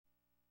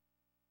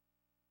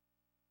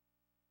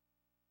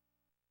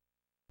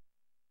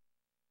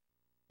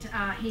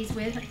is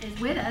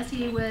with us.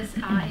 He was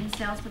in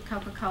sales with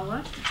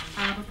Coca-Cola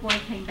before he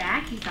came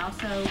back. He's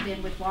also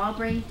been with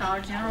Walgreens,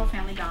 Dollar General,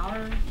 Family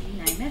Dollar,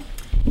 you name it.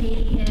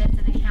 He is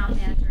an account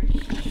manager and he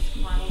teaches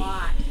quite a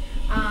lot.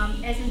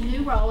 As his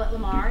new role at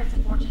Lamar, it's a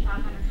Fortune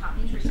 500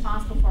 company. He's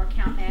responsible for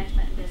account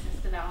management and business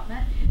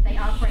development. They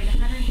operate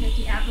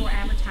 150 outdoor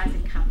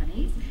advertising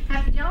companies.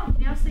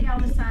 Y'all see all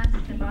the signs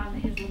at the bottom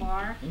that his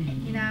Lamar?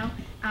 You know,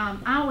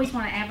 I always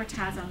want to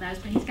advertise on those,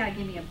 but he's got to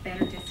give me a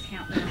better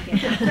discount than I'm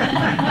getting.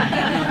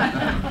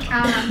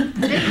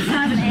 Biggest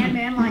son of an ad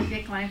man like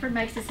Jack Lankford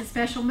makes this a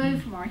special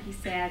move for more, he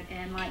said.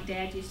 And like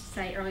Dad used to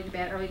say, early to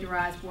bed, early to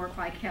rise, work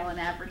like hell and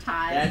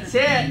advertise. That's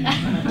it.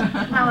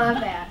 I love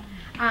that.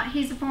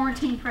 He's a former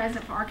team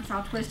president for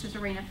Arkansas Twisters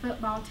Arena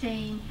football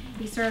team.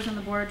 He serves on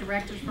the board of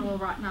directors for Little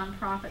Rock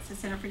Nonprofits, the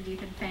Center for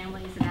Youth and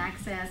Families and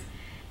Access,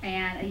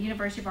 and a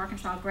University of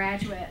Arkansas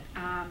graduate.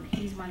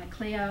 He's won the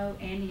Clio,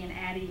 Andy, and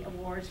Addie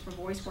awards for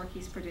voice work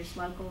he's produced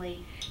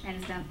locally, and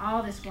has done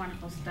all this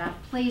wonderful stuff.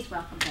 Please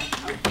welcome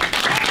Jack.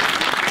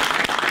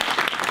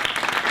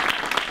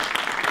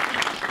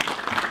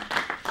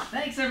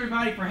 Thanks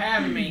everybody for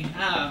having me.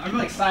 I'm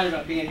really excited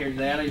about being here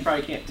today. I know you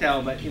probably can't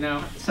tell, but you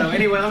know. So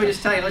anyway, let me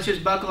just tell you, let's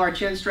just buckle our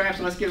chin straps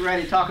and let's get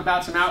ready to talk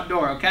about some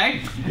outdoor,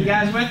 okay? You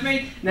guys with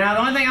me? Now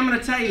the only thing I'm going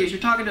to tell you is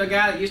you're talking to a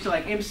guy that used to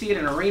like MC at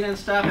an arena and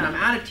stuff, and I'm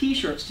out of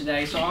t-shirts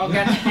today, so I'll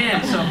get you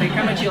in. So if they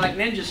come at you like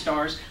ninja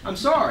stars, I'm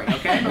sorry,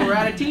 okay? But we're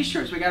out of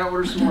t-shirts. We got to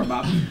order some more,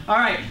 Bob. All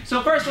right,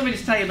 so first let me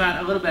just tell you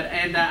about a little bit,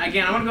 and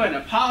again, I'm going to go ahead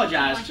and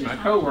apologize to my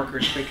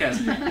coworkers because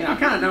you know, I'm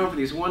kind of known for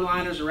these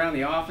one-liners around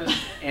the office,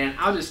 and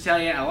I'll just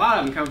tell you, a lot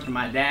of them come from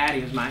my dad.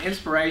 He was my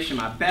inspiration,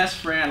 my best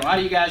friend. A lot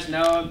of you guys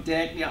know him,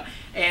 Dick. You know,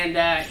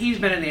 and he's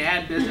been in the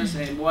ad business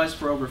and was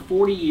for over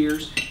 40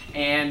 years.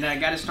 And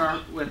got to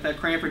start with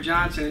Cranford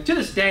Johnson. And to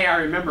this day, I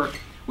remember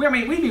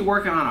we'd be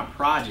working on a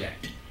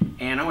project,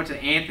 and I went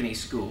to Anthony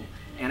School,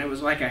 and it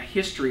was like a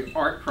history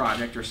art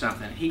project or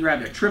something. He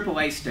grabbed a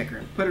AAA sticker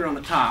and put it on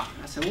the top.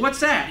 I said, "Well, what's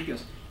that?" He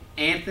goes,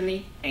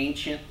 "Anthony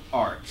Ancient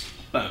Arts."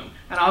 Boom.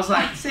 And I was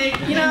like, see,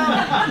 you know,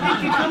 you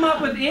can come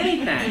up with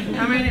anything.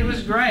 I mean, it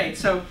was great.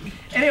 So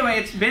anyway,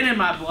 it's been in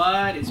my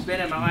blood, it's been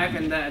in my life,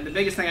 and the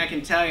biggest thing I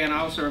can tell you, and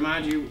I'll also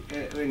remind you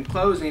in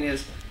closing,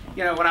 is,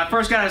 you know, when I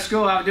first got out of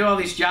school, I would do all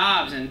these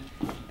jobs, and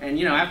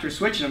you know, after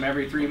switching them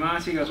every 3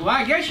 months, he goes, "Well,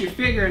 I guess you're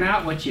figuring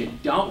out what you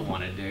don't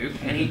want to do."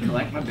 And he'd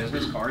collect my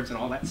business cards and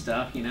all that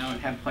stuff, you know,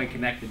 and have to play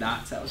connect the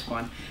dots. That was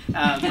fun.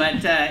 But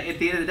at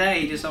the end of the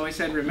day, he just always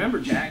said, "Remember,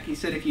 Jack," he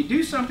said, "if you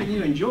do something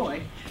you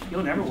enjoy,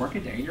 you'll never work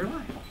a day in your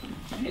life."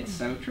 It's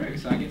so true.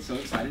 So I get so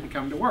excited to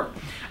come to work.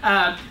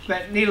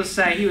 But needless to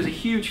say, he was a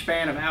huge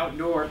fan of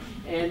outdoor.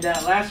 And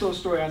last little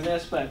story on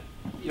this, but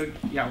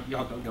y'all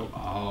go,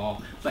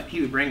 oh. But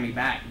he would bring me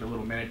back the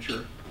little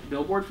miniature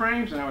billboard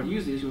frames, and I would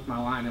use these with my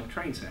Lionel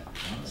train set.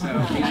 So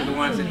these are the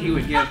ones that he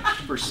would give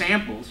for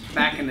samples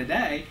back in the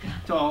day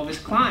to all of his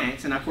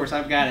clients. And of course,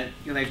 I've got it,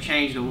 you know, they've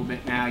changed a little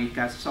bit now. You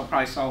guys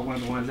probably saw one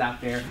of the ones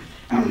out there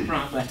out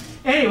front. But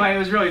anyway, it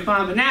was really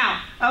fun. But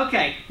now,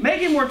 okay,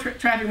 making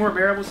traffic more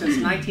bearable since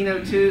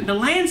 1902. The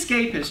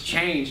landscape has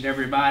changed,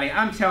 everybody.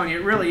 I'm telling you,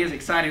 it really is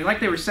exciting. Like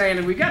they were saying,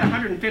 and we've got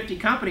 150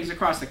 companies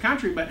across the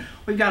country, but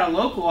we've got a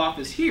local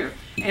office here.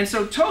 And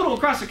so total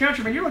across the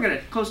country, I mean, you're looking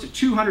at close to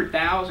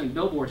 200,000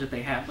 billboards that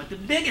they have. But the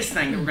biggest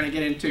thing that we're going to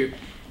get into,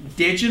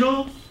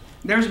 digital.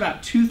 There's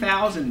about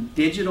 2,000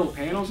 digital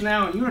panels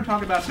now, and you want to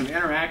talk about some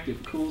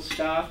interactive, cool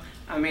stuff.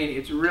 I mean,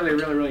 it's really,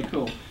 really, really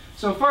cool.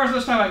 So first,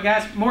 let's talk about,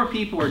 guys, more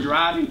people are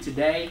driving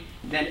today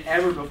than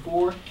ever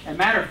before. As a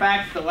matter of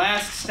fact, the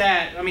last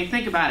stat, I mean,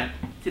 think about it.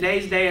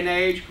 Today's day and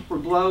age, we're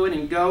blowing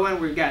and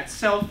going. We've got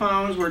cell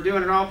phones. We're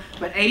doing it all.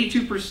 But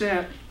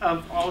 82%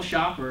 of all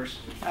shoppers,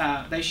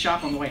 they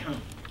shop on the way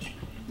home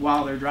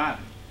while they're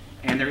driving.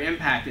 And they're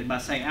impacted by,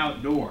 say,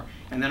 outdoor.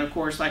 And then, of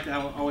course, like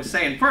I always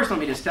say, and first, let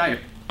me just tell you,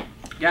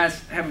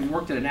 guys, having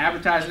worked at an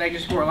advertising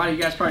agency before, a lot of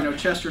you guys probably know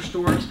Chester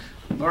Storms.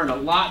 Learned a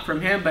lot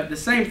from him. But the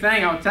same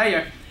thing, I'll tell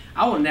you,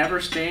 I will never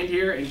stand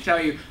here and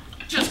tell you,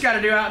 just got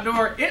to do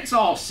outdoor. It's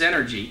all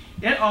synergy.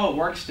 It all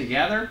works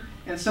together.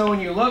 And so when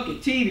you look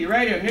at TV,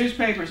 radio,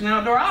 newspapers, and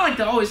outdoor, I like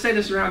to always say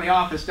this around the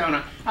office, don't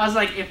I? I was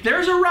like, if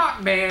there's a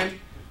rock band,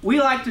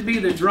 we like to be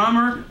the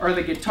drummer or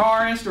the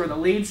guitarist or the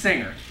lead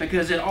singer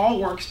because it all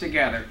works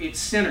together. It's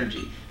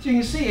synergy. So you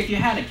can see if you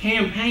had a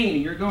campaign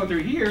and you're going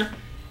through here,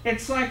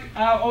 it's like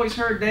I always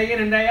heard day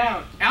in and day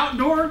out.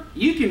 Outdoor,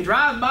 you can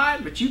drive by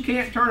it, but you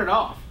can't turn it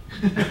off.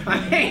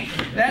 I mean,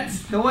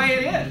 that's the way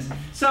it is.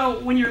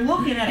 So when you're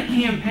looking at a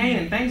campaign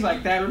and things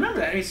like that, remember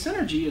that. I mean,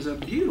 synergy is a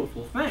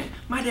beautiful thing.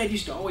 My dad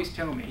used to always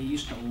tell me he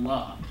used to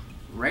love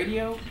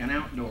radio and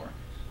outdoor.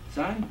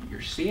 Son,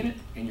 you're seeing it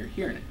and you're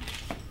hearing it.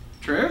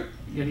 True?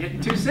 You're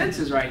hitting two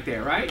senses right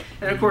there, right?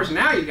 And of course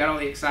now you've got all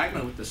the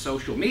excitement with the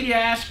social media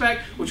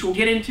aspect, which we'll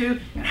get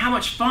into, and how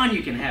much fun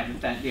you can have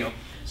with that deal.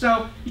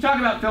 So you talk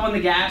about filling the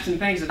gaps and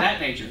things of that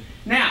nature.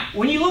 Now,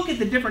 when you look at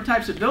the different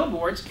types of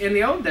billboards, in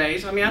the old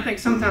days, I mean, I think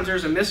sometimes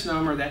there's a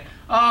misnomer that,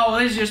 oh, well,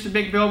 this is just a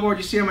big billboard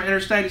you see on the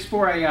interstate, it's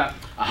for a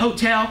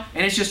hotel,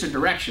 and it's just a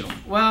directional.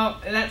 Well,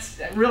 that's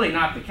really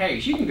not the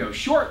case. You can go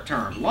short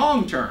term,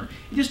 long term.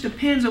 It just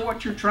depends on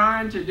what you're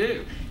trying to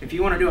do. If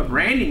you want to do a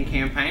branding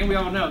campaign, we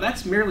all know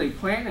that's merely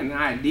planting an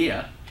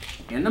idea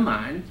in the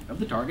mind of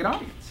the target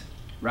audience,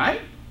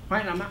 right?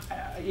 Planting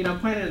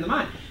it in the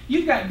mind.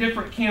 You've got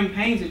different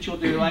campaigns that you'll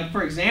do, like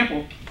for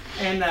example,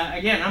 and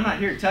again, I'm not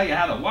here to tell you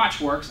how the watch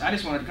works. I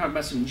just wanted to talk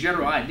about some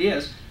general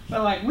ideas.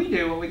 But like we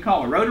do what we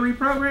call a rotary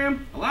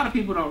program. A lot of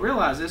people don't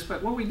realize this,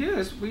 but what we do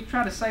is we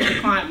try to save the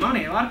client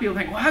money. A lot of people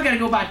think, well, I got to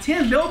go buy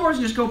 10 billboards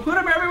and just go put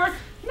them everywhere.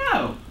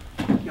 No.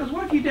 Because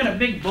what if you did a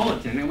big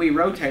bulletin and we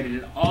rotated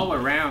it all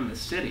around the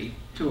city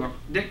to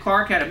Dick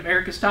Clark had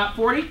America's Top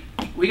 40.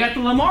 We got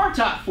the Lamar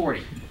Top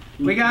 40.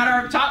 We got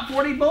our Top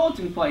 40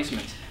 bulletin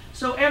placements.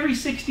 So every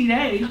 60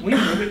 days, we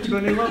move it to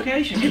a new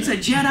location. It's a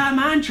Jedi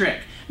mind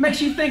trick.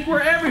 Makes you think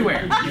we're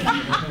everywhere.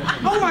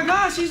 Oh my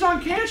gosh, he's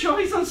on Cantrell,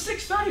 he's on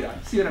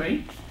 630. See what I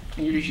mean?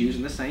 And you're just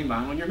using the same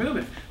vinyl when you're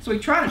moving. So we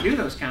try to do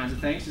those kinds of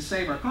things to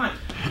save our clients.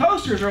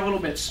 Posters are a little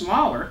bit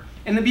smaller,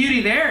 and the beauty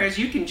there is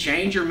you can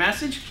change your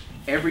message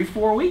every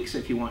 4 weeks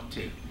if you want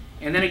to.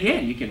 And then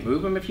again, you can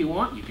move them if you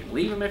want, you can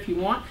leave them if you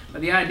want,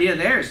 but the idea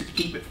there is to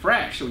keep it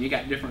fresh. So when you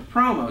got different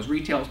promos,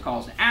 retail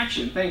calls to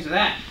action, things of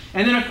that.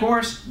 And then of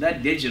course, the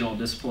digital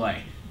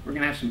display. We're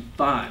gonna have some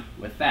fun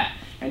with that.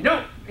 And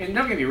don't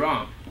get me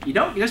wrong, you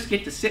don't just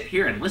get to sit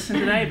here and listen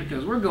today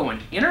because we're going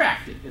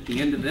interactive at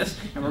the end of this,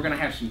 and we're gonna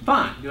have some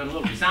fun doing a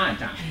little design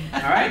time.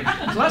 All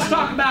right, so let's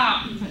talk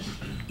about,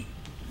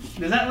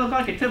 does that look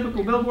like a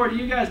typical billboard to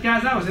you guys?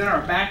 Guys, that was in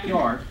our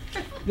backyard.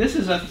 This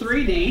is a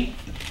 3D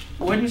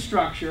wooden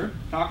structure,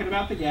 talking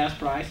about the gas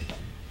price.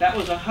 That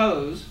was a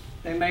hose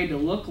they made to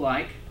look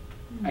like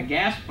a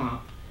gas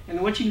pump. And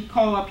what you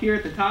call up here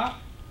at the top,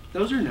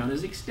 those are known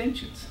as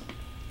extensions.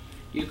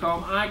 You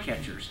call them eye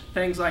catchers,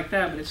 things like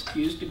that, but it's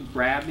used to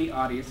grab the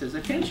audience's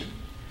attention.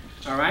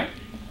 All right?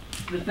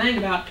 The thing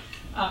about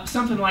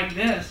something like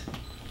this,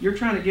 you're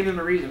trying to give them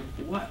a reason.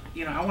 What,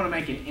 I want to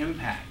make an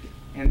impact.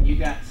 And you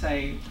got,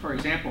 say, for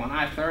example, on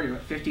I-30,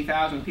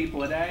 50,000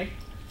 people a day,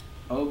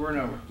 over and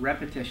over,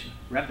 repetition,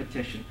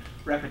 repetition,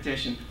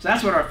 repetition. So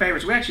that's what our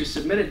favorites. We actually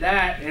submitted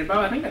that, and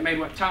I think that made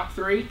what, top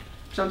 3,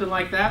 something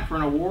like that, for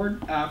an award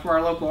for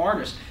our local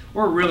artists.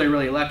 We're really,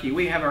 really lucky.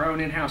 We have our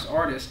own in-house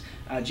artist,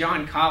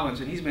 John Collins,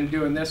 and he's been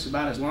doing this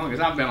about as long as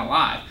I've been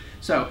alive.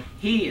 So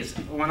he has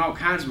won all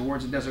kinds of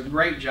awards and does a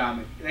great job.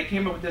 They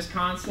came up with this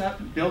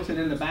concept, built it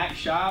in the back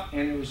shop,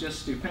 and it was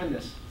just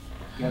stupendous.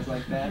 You guys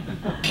like that?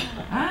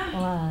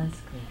 Wow,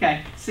 that's cool.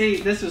 Okay, see,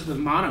 this is the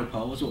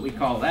monopole, is what we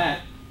call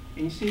that.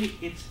 And you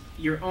see,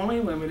 you're only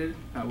limited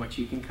by what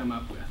you can come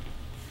up with.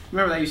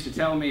 Remember, they used to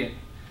tell me at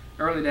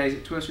early days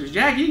at Twisters,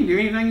 Jack, you can do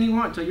anything you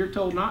want until you're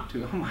told not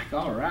to. I'm like,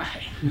 all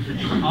right,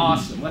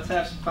 awesome. Let's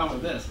have some fun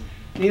with this.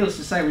 Needless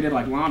to say, we did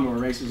like lawnmower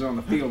races on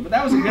the field, but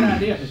that was a good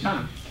idea at the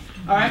time.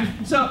 All right,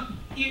 so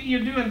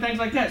you're doing things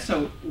like that.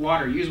 So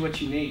water, use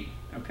what you need,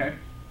 okay?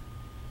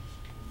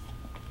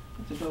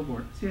 It's a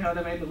billboard. See how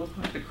they made it look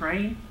like the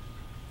crane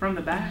from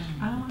the back?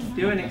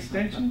 Doing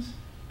extensions.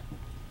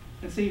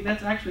 And see,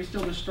 that's actually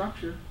still the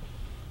structure.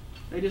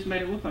 They just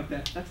made it look like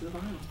that. That's the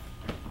vinyl.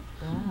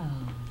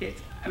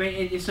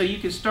 Wow. So you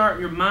can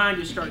start, your mind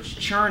just starts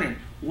churning.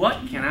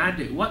 What can I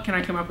do? What can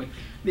I come up with?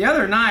 The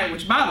other night,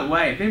 which by the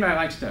way, if anybody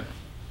likes to,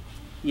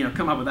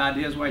 come up with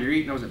ideas while you're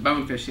eating, I was at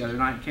Bonefish the other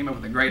night and came up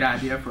with a great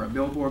idea for a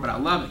billboard, but I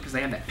love it because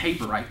they have that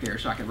paper right there,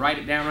 so I can write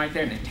it down right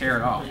there and then tear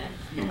it off.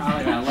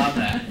 I love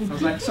that. I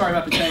was like, sorry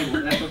about the table,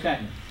 but that's okay.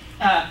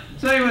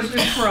 So it was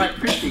for like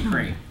Krispy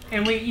Kreme.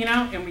 And we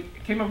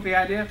came up with the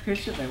idea,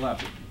 pitched it, they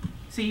loved it.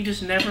 See, you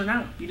just never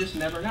know. You just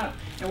never know.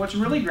 And what's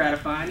really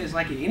gratifying is,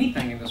 like in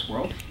anything in this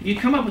world, if you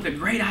come up with a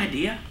great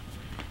idea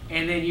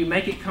and then you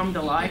make it come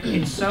to life,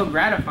 it's so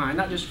gratifying,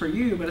 not just for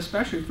you, but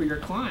especially for your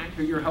client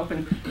who you're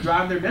helping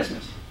drive their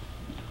business.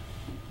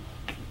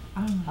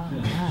 Oh,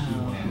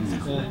 wow.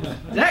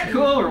 Is that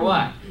cool or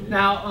what?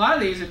 Now, a lot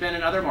of these have been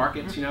in other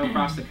markets,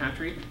 across the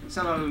country.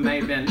 Some of them may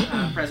have been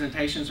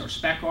presentations or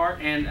spec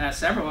art, and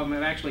several of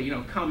them have actually,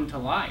 come to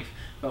life.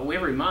 But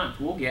every month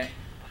we'll get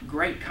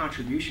great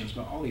contributions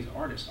by all these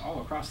artists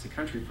all across the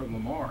country from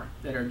Lamar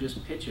that are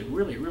just pitching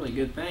really, really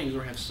good things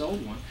or have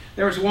sold one.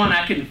 There was one,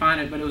 I couldn't find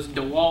it, but it was a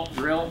DeWalt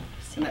drill,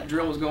 and that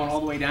drill was going all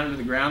the way down into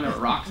the ground. There were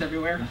rocks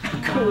everywhere.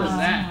 How cool is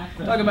that?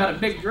 Talk about a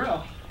big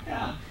drill.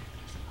 Yeah.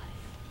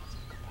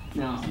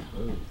 No.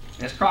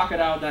 That's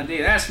Crocodile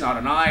Dundee. That's not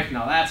a knife.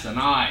 No, that's a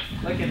knife.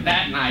 Look at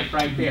that knife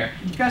right there.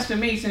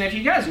 Custom meats. And if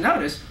you guys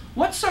notice,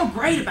 what's so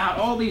great about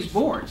all these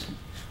boards?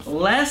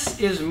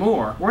 Less is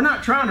more. We're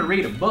not trying to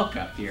read a book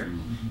up here,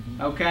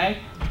 okay?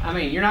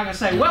 You're not going to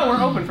say, well,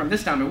 we're open from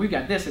this time and we've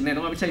got this, and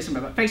then let me tell you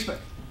something about Facebook.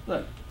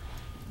 Look,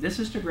 this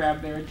is to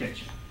grab their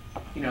attention.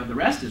 The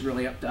rest is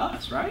really up to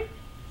us, right?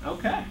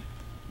 Okay.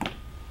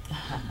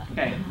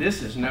 Okay,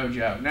 this is no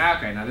joke.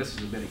 Now this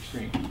is a bit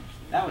extreme.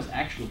 That was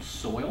actual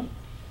soil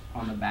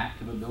on the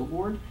back of a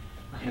billboard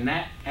And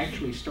that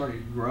actually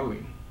started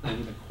growing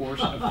over the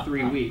course of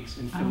 3 weeks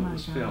until it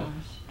was filled.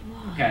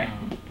 Okay,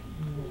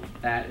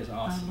 that is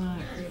awesome.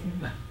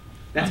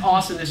 That's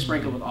awesomeness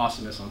sprinkled with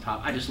awesomeness on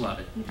top. I just love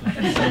it.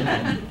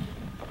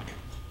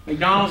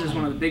 McDonald's is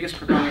one of the biggest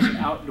proponents of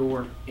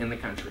outdoor in the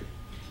country.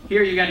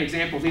 Here you got an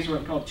example. These are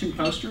what are called 2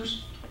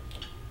 posters.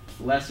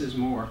 Less is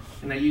more.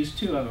 And they use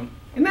 2 of them.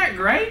 Isn't that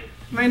great?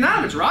 I mean, none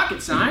of it's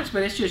rocket science,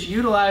 but it's just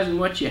utilizing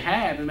what you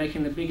have and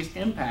making the biggest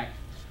impact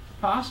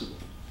possible.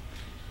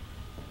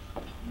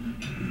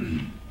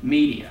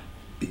 Media.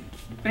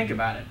 Think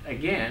about it.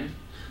 Again,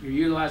 you're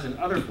utilizing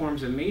other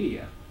forms of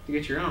media to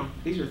get your own.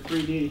 These are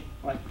 3D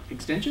like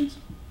extensions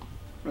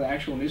for the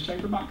actual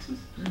newspaper boxes.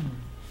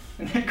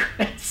 And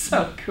that's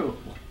so cool.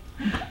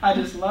 I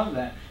just love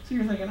that. So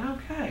you're thinking,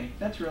 okay,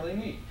 that's really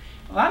neat.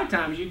 A lot of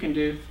times you can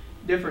do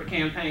different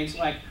campaigns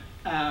like,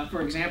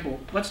 for example,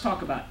 let's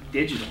talk about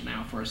digital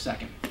now for a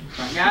second.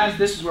 Right, guys,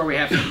 this is where we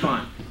have some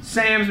fun.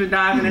 Sam's been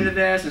diving into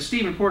this, and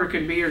Stephen Porter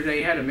couldn't be here today.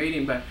 He had a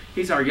meeting, but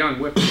he's our young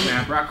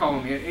whippersnapper. I call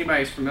him,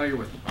 anybody's familiar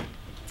with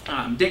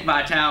Dick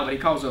Vitale, but he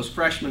calls those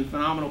freshmen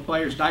phenomenal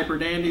players diaper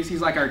dandies.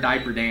 He's like our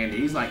diaper dandy.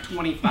 He's like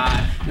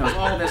 25, knows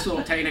all this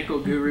little technical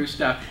guru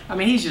stuff. I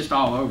mean, he's just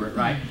all over it,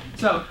 right?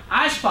 So,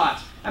 eye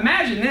spots.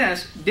 Imagine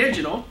this,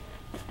 digital.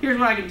 Here's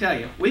what I can tell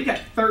you. We've got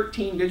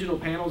 13 digital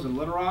panels in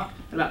Little Rock,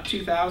 and about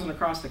 2,000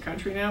 across the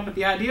country now. But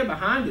the idea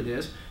behind it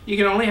is you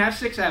can only have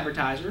 6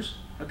 advertisers.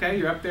 Okay,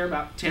 you're up there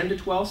about 10 to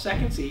 12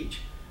 seconds each.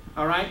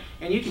 All right,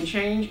 and you can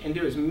change and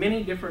do as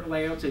many different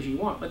layouts as you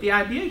want. But the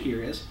idea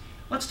here is,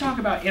 let's talk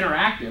about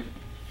interactive.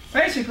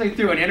 Basically,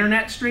 through an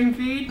internet stream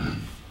feed.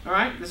 All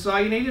right, this is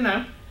all you need to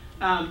know.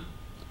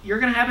 You're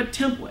going to have a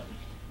template.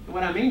 And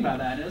what I mean by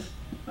that is,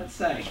 let's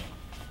say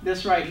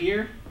this right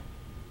here,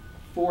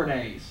 4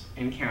 days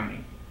and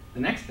counting. The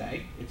next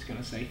day, it's going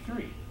to say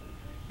 3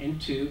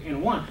 and 2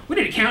 and 1. We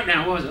did a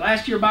countdown, what was it,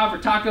 last year, Bob,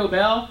 for Taco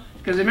Bell?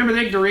 Because remember the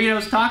big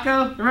Doritos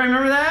taco? Everybody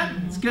remember that?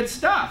 It's good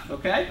stuff,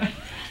 okay?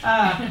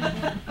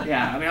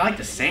 Yeah, I mean, I like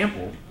to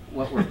sample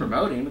what we're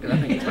promoting because I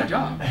think it's my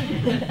job.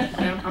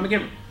 I'm a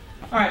giver.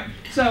 All right,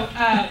 so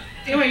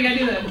anyway, you got to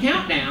do the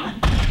countdown,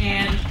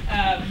 and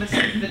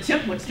the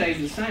template stays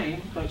the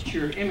same, but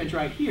your image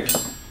right here,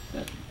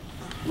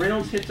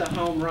 Reynolds hits a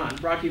home run,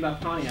 brought to you by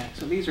Pontiac.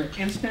 So these are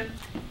instant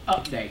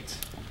updates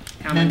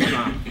coming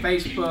from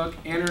Facebook,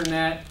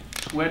 internet,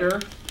 Twitter,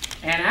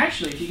 and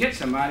actually, if you get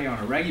somebody on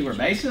a regular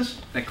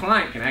basis, the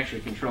client can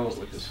actually control it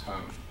with this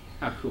phone.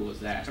 How cool is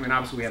that? I mean,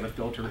 obviously, we have a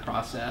filter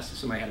process if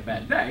somebody had a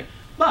bad day,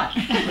 but,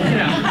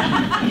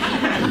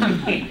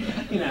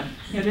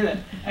 you do that.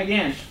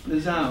 Again, the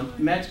zone,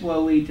 Mets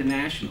blow lead to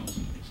Nationals.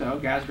 So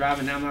guys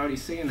driving down, they're already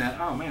seeing that.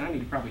 Oh, man, I need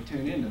to probably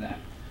tune into that.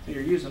 So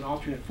you're using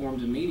alternate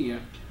forms of media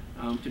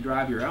to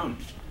drive your own.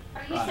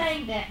 Are you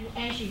saying that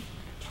as you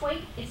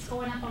tweet, it's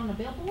going up on the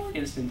billboard?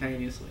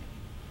 Instantaneously.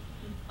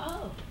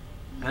 Oh.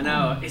 I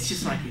know, it's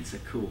just like it's a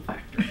cool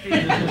factor.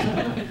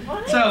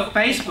 So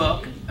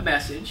Facebook, a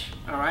message,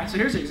 all right? So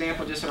here's an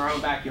example just in our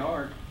own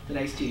backyard,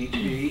 today's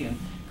THB, and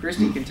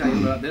Christy can tell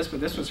you about this,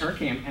 but this was her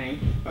campaign.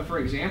 But for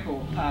example,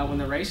 when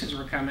the races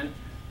were coming,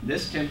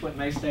 this template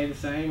may stay the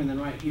same, and then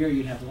right here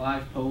you'd have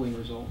live polling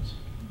results.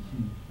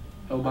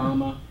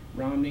 Obama,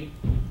 Romney,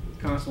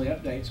 constantly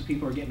update, so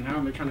people are getting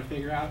home, they're trying to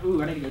figure out,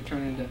 ooh, I need to go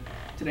turn into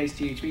today's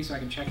THB so I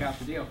can check out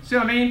the deal. See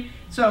what I mean?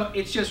 So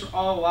it's just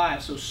all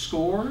live. So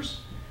scores.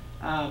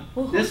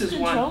 Well, this who's is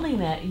controlling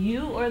that?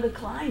 You or the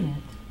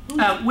client?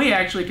 We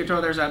actually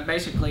control. There's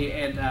basically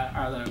at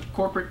the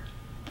corporate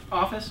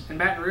office in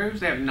Baton Rouge.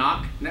 They have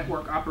NOC,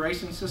 Network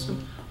Operations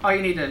System. All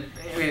you need to,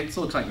 I mean, it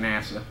looks like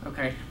NASA.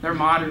 Okay,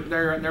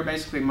 they're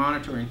basically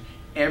monitoring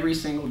every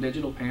single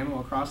digital panel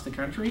across the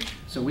country.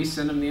 So we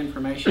send them the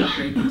information,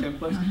 create the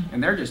templates,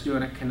 and they're just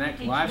doing a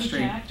connect live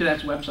stream to that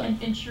website.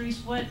 And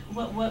Sharice,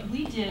 what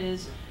we did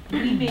is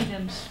we made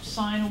them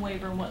sign a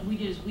waiver, and what we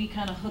did is we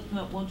kind of hooked them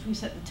up. Once we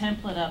set the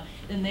template up,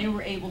 then they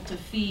were able to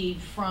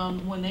feed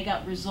from when they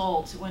got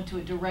results. It went to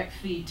a direct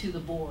feed to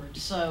the board.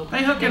 So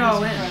they hook it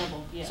all in.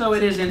 Yeah. So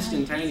it is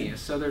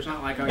instantaneous. So there's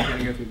not like, oh, you got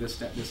to go through this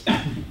step,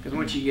 because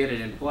once you get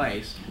it in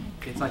place,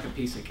 it's like a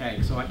piece of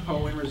cake. So like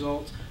polling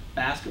results,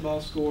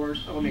 basketball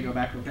scores. Oh, let me go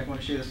back real quick. I want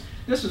to show you this.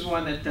 This is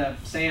one that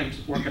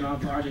Sam's working on.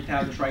 Project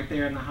House is right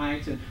there in the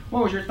Heights. And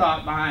what was your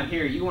thought behind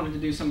here? You wanted to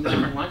do some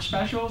different lunch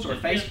specials or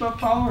Facebook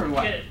poll or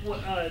what?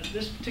 Yeah,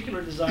 this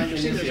particular design, you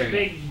see there's a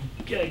big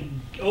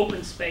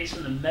open space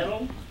in the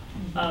middle.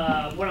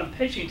 What I'm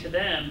pitching to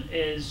them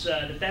is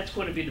that's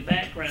going to be the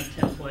background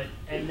template,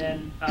 and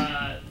then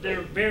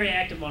they're very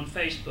active on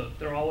Facebook.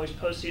 They're always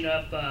posting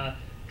up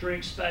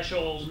drink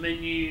specials,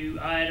 menu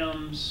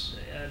items.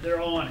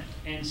 They're on it,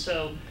 and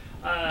so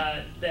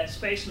that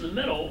space in the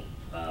middle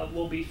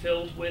will be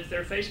filled with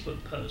their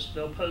Facebook post.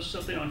 They'll post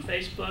something on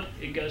Facebook,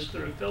 it goes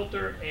through a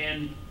filter,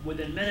 and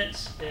within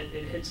minutes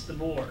it hits the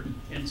board.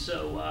 And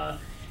so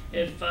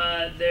if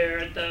they're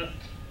at the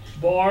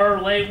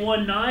bar late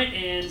one night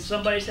and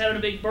somebody's having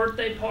a big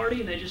birthday party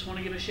and they just want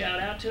to give a shout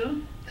out to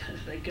them,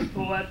 they can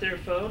pull out their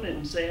phone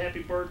and say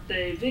happy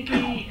birthday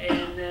Vicky,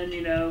 and then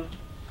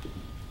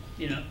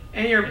you know.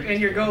 And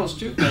your goals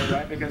too, though,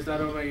 right? Because not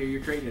only are you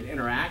creating it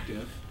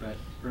interactive, but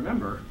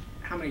remember,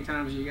 how many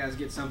times do you guys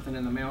get something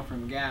in the mail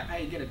from Gap?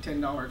 Hey, you get a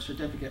 $10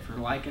 certificate for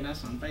liking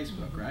us on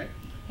Facebook, right?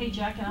 Hey,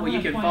 Jack, and I Well, you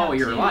want to can point follow out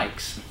your too,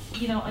 likes.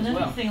 you know, as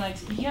another well. thing, like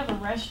if you have a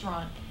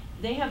restaurant,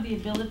 they have the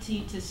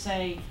ability to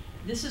say,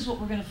 this is what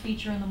we're going to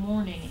feature in the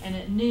morning, and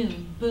at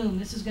noon, boom,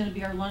 this is going to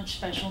be our lunch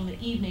special. In the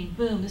evening,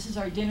 boom, this is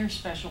our dinner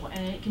special,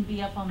 and it can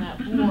be up on that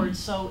board,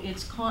 so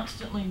it's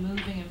constantly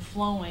moving and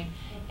flowing,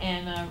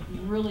 and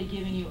really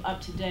giving you up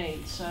to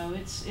date. So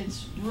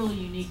it's really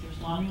unique. There's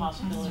a lot of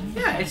possibilities.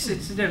 Yeah,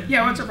 it's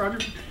yeah. What's up,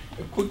 Roger?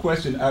 A quick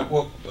question.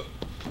 Well,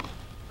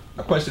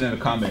 a question and a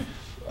comment.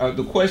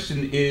 The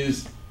question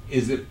is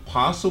it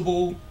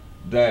possible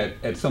that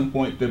at some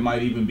point there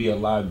might even be a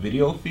live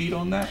video feed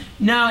on that?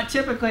 No,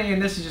 typically,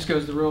 and this just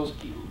goes to the rules,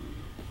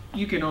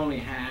 you can only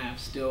have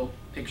still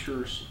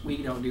pictures. We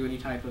don't do any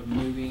type of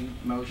moving,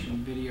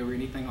 motion, video, or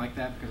anything like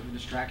that because of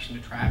distraction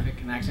to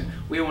traffic and accident.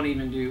 We won't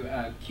even do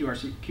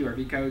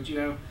QRV codes, you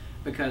know,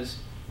 because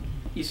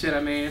you said, I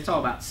mean, it's all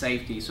about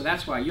safety. So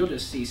that's why you'll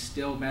just see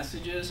still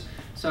messages.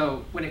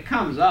 So when it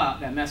comes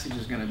up, that message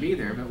is going to be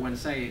there. But when,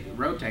 say, it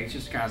rotates,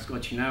 just guys to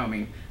let you know, I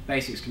mean,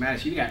 basic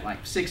schematics, you got like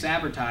 6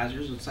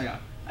 advertisers, let's say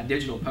a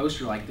digital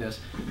poster like this,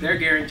 they're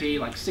guaranteed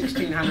like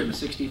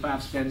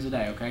 1,665 spins a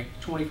day, okay?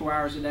 24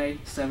 hours a day,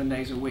 7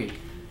 days a week.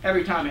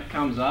 Every time it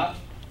comes up,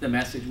 the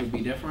message would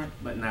be different,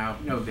 but now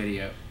no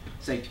video.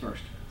 Safety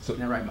first. So,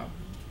 isn't that right, Bob?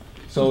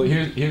 So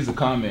here's a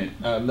comment.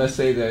 Let's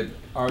say that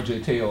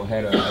RJ Teo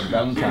had a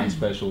Valentine's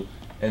special,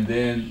 and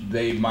then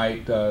they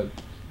might,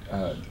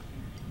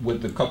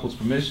 with the couple's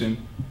permission,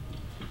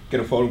 get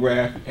a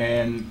photograph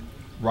and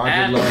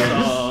Roger loves,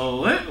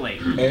 absolutely,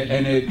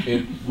 and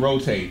it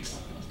rotates.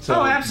 So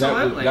oh,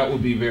 absolutely. That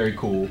would be very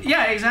cool.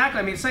 Yeah,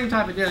 exactly. I mean, same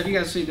type of deal. If you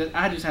guys see that,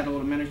 I just had a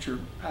little miniature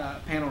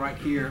panel right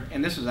here,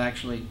 and this was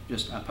actually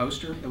just a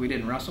poster that we did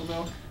in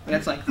Russellville. But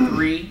that's like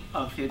 3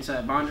 of its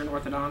Bondurant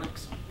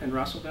Orthodontics in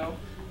Russellville.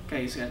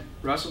 Okay, it's got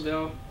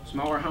Russellville,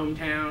 smaller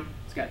hometown.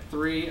 It's got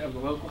 3 of the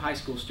local high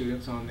school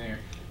students on there.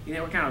 You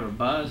know what kind of a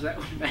buzz that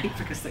would make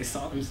because they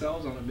saw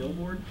themselves on a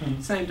billboard?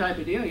 Same type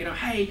of deal. You know,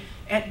 hey,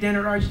 at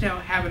dinner at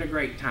Argentale, having a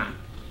great time.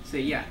 So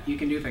yeah, you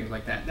can do things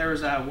like that. There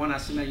was one I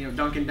submitted, you know,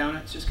 Dunkin'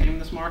 Donuts just came in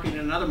this market. In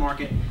another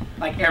market,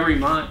 like every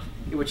month,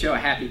 it would show a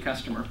happy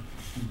customer.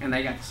 And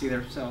they got to see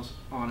themselves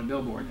on a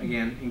billboard.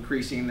 Again,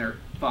 increasing their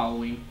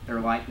following, their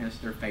likeness,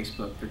 their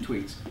Facebook, their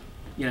tweets.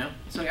 You know,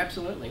 so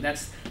absolutely,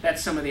 that's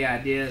some of the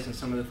ideas and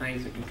some of the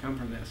things that can come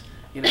from this.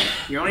 You know,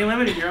 you're only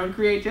limited to your own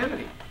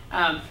creativity.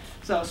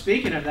 So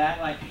speaking of that,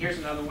 like here's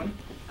another one.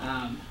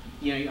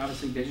 You know,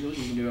 obviously digital,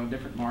 you can do it on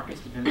different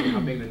markets depending on how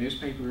big the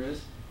newspaper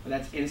is. But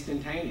that's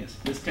instantaneous.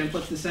 This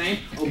template's the same.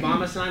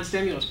 Obama signed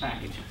stimulus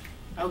package.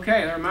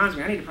 Okay, that reminds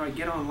me, I need to probably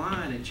get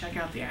online and check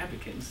out the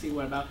Advocate and see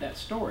what about that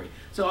story.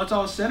 So it's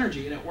all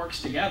synergy and it works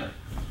together.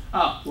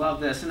 Oh, love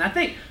this. And I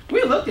think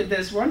we looked at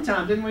this one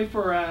time, didn't we,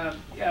 for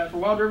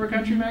Wild River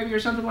Country maybe or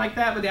something like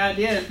that. But the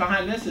idea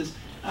behind this is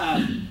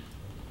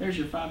there's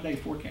your 5-day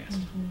forecast.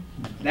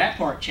 That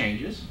part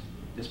changes.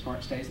 This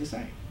part stays the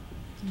same.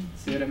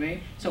 See what I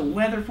mean? So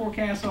weather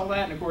forecast, all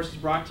that, and of course it's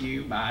brought to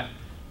you by,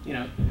 you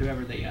know,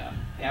 whoever the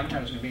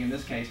advertiser is going to be in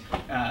this case,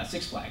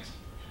 Six Flags.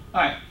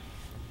 All right,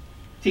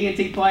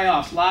 TNT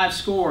playoffs, live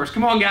scores.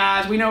 Come on,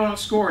 guys, we know what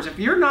scores. If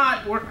you're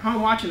not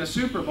home watching the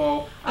Super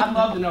Bowl, I'd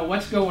love to know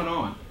what's going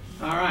on.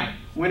 All right,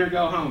 win or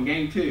go home,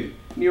 game 2.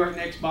 New York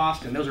Knicks,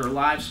 Boston. Those are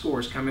live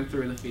scores coming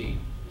through the feed.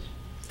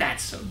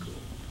 That's so cool.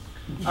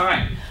 All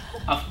right,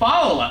 a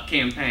follow-up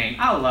campaign.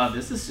 I love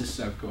this. This is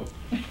so cool.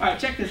 All right,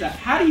 check this out.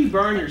 How do you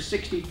burn your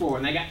 64?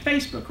 And they got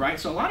Facebook, right?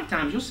 So a lot of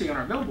times you'll see on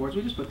our billboards,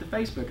 we just put the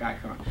Facebook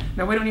icon.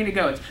 Now, we don't need to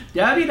go. It's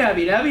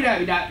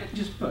www.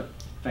 Just put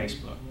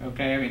Facebook,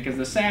 okay? I mean, because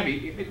the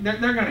savvy,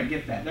 they're going to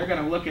get that. They're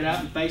going to look it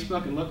up in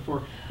Facebook and look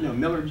for, you know,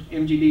 Miller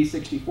MGD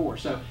 64.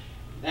 So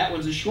that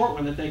one's a short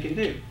one that they can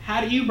do. How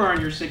do you burn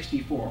your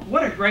 64?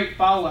 What a great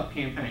follow-up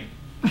campaign.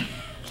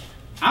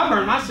 I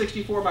burned my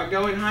 64 by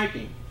going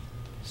hiking.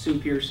 Sue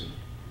Pearson.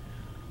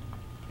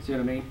 See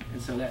what I mean?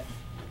 And so that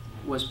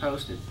was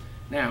posted.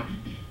 Now,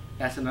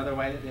 that's another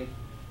way that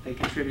they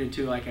contributed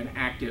to like an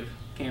active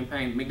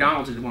campaign.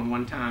 McDonald's did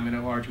one time in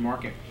a large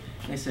market.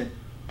 They said,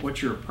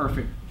 what's your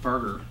perfect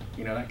burger?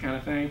 You know, that kind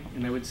of thing.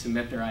 And they would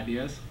submit their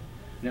ideas.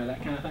 You know,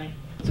 that kind of thing.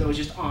 So it was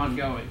just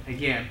ongoing.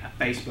 Again, a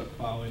Facebook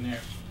following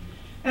there.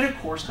 And of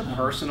course the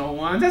personal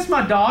ones. That's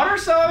my daughter,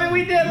 so I mean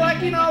we did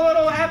like, you know, a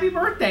little happy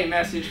birthday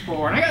message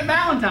for her. And I got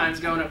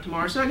Valentine's going up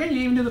tomorrow, so again you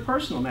even do the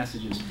personal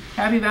messages.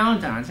 Happy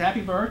Valentine's,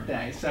 happy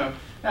birthday. So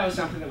that was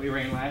something that we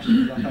ran last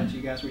year because I thought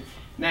you guys were.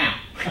 Now,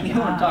 you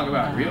want to talk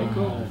about real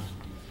cool.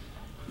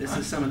 This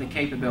is some of the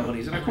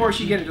capabilities. And of course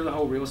you get into the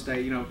whole real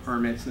estate, you know,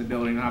 permits and the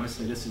building.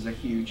 Obviously this is a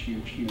huge,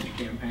 huge, huge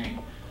campaign.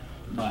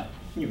 But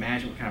can you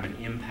imagine what kind of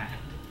an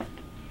impact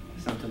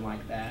something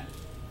like that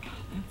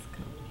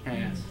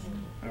has?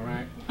 All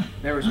right.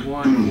 There was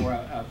one for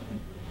a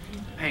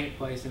paint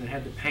place, and it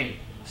had the paint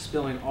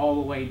spilling all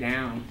the way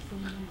down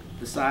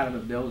the side of a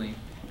building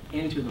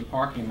into the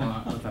parking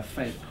lot with a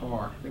fake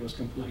car that was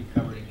completely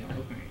covered in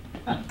yellow paint.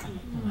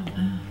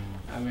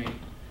 I mean,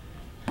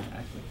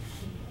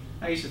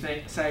 I used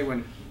to say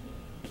when,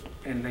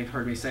 and they've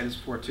heard me say this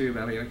before too,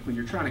 but I mean, like, when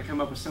you're trying to come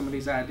up with some of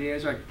these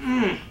ideas, like,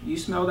 you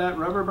smell that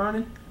rubber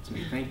burning? That's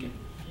me thinking.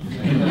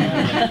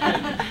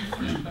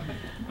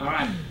 All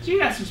right, so you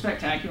got some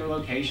spectacular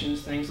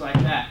locations, things like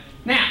that.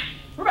 Now,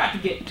 we're about to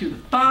get to the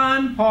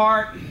fun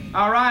part.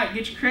 All right,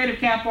 get your creative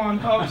cap on,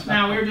 folks.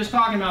 Now, we were just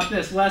talking about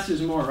this, less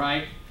is more,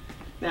 right?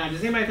 Now,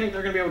 does anybody think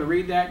they're going to be able to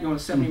read that going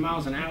 70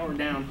 miles an hour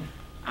down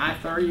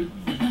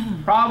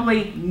I-30?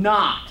 Probably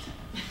not.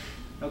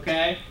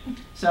 Okay?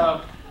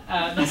 So,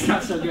 that's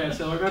not so good.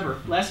 So remember,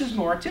 less is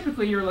more.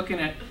 Typically, you're looking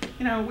at,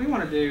 we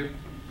want to do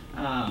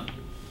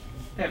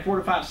at 4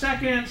 to 5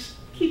 seconds.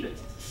 Keep it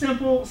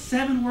simple,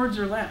 7 words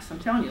or less. I'm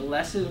telling you,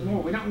 less is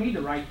more. We don't need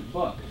to write the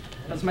book.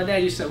 As my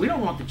dad used to say, we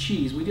don't want the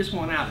cheese, we just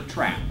want out of the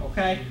trap,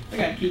 okay? We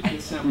got to keep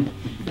it simple.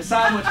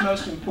 Decide what's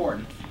most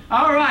important.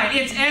 All right,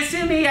 it's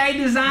SMEA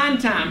design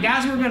time.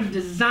 Guys, we're going to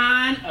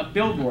design a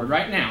billboard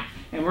right now.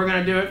 And we're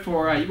going to do it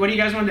for, what do you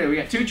guys want to do? We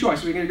got 2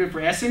 choices. We're going to do it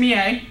for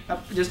SMEA,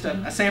 just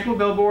a sample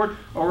billboard,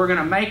 or we're going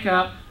to make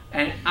up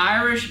an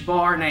Irish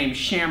bar named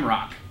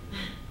Shamrock.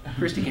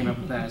 Christy came up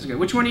with that. That's good.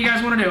 Which one do you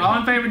guys want to do? All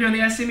in favor of doing the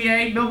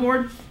SMEA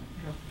billboard?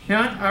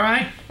 Yeah? All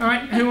right. All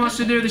right. Who wants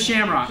to do the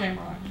Shamrock?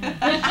 Shamrock.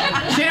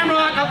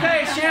 Shamrock.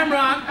 Okay,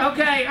 Shamrock.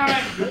 Okay. All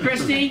right.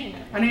 Christy,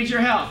 I need your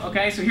help.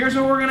 Okay. So here's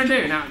what we're going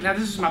to do. Now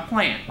this is my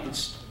plan.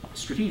 It's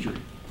strategic.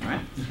 All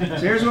right. So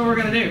here's what we're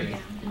going to do.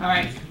 All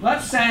right.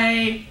 Let's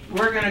say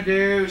we're going to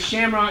do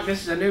Shamrock.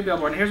 This is a new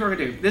billboard. And here's what we're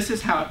going to do. This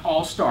is how it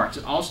all starts.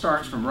 It all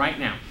starts from right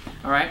now.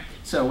 All right.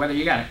 So whether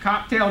you got a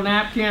cocktail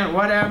napkin or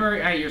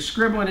whatever, hey, you're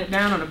scribbling it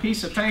down on a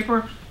piece of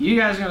paper, you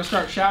guys are going to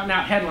start shouting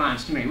out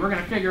headlines to me. We're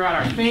going to figure out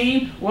our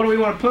theme, what do we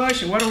want to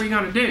push, and what are we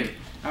going to do.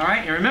 All right,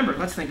 and remember,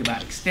 let's think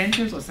about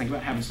extensions. Let's think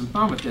about having some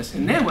fun with this.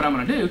 And then what I'm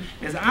going to do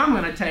is I'm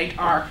going to take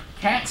our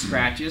cat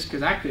scratches,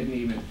 because I couldn't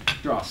even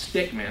draw a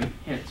stick man,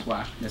 hence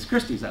why Miss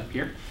Christie's up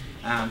here,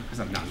 because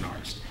I'm not an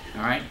artist.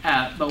 All right,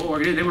 but what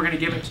we're going to do, then we're going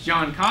to give it to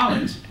John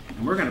Collins,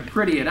 and we're going to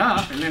pretty it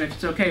up. And then if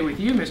it's okay with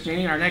you, Miss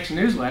Jeannie, in our next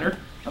newsletter,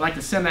 I'd like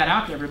to send that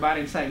out to everybody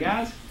and say,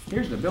 guys,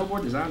 here's the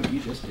billboard design that you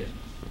just did.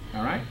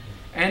 All right?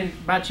 And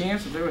by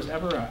chance, if there was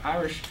ever an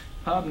Irish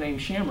pub named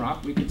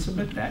Shamrock, we could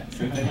submit that and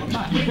see if they want to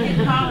buy it. We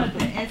can call it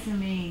the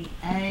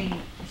SMEA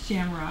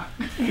Shamrock.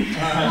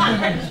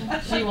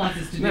 She wants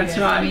us to do That's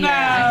that.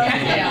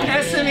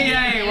 right.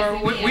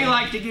 SMEA, where we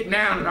like to get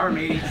down at our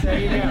meetings. There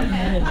you go.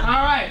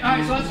 All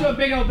right, so let's do a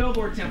big old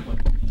billboard template.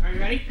 Are you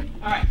ready?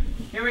 All right,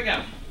 here we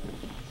go.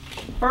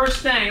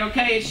 First thing,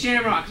 okay, it's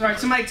Shamrocks. All right,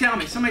 somebody tell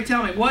me.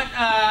 What,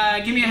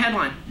 give me a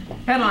headline.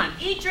 Headline.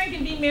 Eat, drink,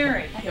 and be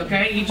merry.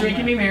 Okay, eat, drink,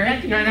 and be merry.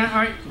 All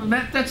right, well,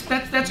 that's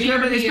good,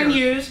 but it's been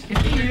used.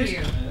 It's been used.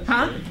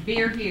 Huh?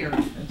 Beer here.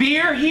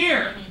 Beer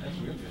here.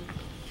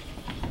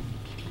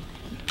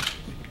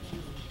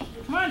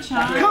 Come on,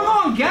 child. Come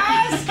on,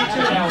 guys.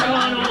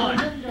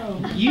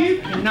 You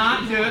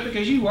cannot do it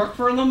because you work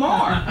for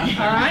Lamar. All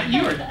right,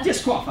 you are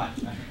disqualified.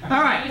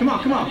 All right, come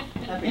on.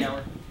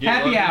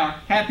 Happy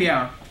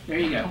hour. There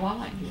you go. Oh, I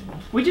like it.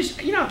 We just,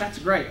 that's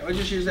great. We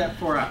just use that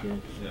for,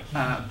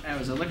 it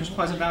was a Liquors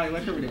Pleasant Valley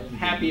Liquor. We did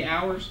happy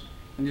hours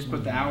and just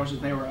put the hours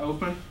that they were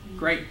open.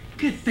 Great.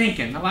 Good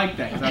thinking. I like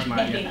that because that's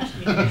my idea.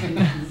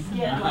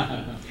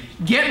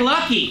 Get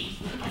lucky.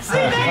 See,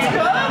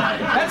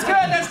 that's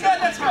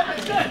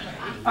good.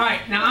 All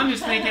right, now I'm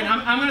just thinking,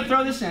 I'm going to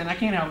throw this in. I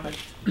can't help it.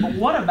 But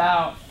what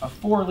about a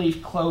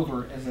 4-leaf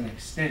clover as an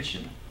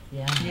extension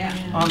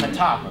on the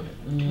top of it?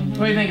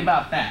 What do you think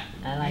about that?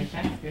 I like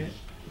that. That's good.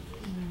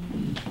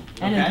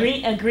 And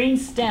Okay. a green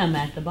stem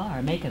at the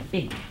bar. Make a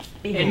big.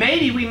 And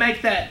maybe we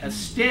make that a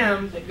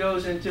stem that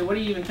goes into, what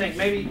do you even think?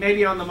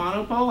 Maybe on the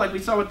monopole, like we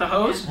saw with the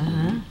hose?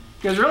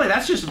 Because really,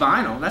 that's just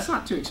vinyl. That's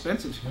not too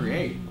expensive to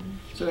create.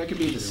 So that could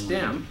be the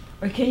stem.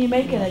 Or can you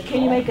make it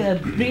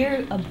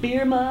a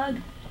beer mug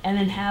and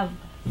then have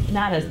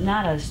not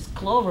a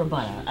clover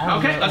but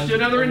Okay, let's do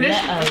another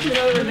initiative.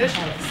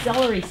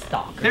 Celery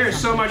stalk. There is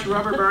so much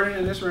rubber burning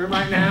in this room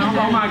right now.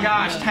 Oh my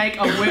gosh, take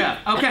a whiff.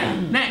 Okay,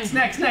 next.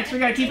 We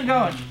gotta keep it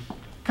going.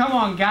 Come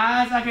on,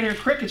 guys. I can hear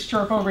crickets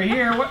chirp over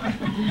here.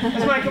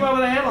 Somebody come up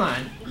with a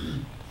headline.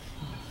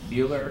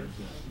 Bueller.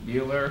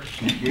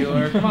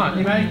 Come on,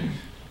 anybody?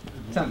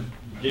 Something.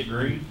 Get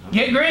green.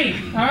 Get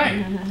green. All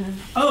right.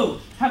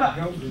 Oh, how about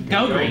go green?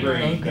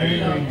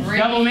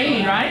 Double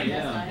meaning, right?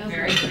 Yeah.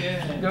 Very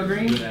good. Go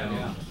green.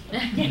 Yeah.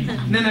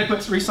 And then they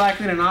put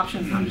recycling an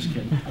option. No, I'm just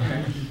kidding.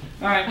 Okay.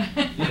 All right.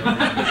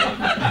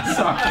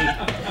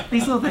 Sorry.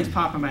 These little things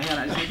pop in my head.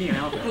 I just can't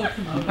help it.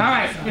 All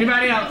right.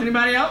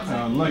 Anybody else?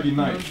 Lucky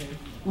night.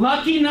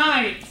 Lucky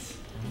nights.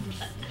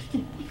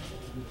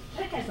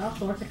 That has all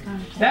sorts of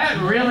connotations.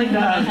 That really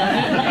does.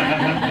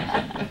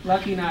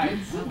 Lucky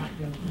nights.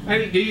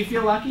 Maybe, do you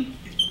feel lucky?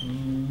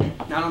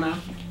 I don't know.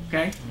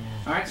 Okay.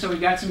 All right. So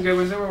we've got some good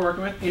ones that we're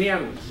working with. Any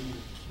other ones?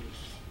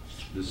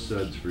 This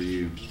sud's for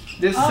you.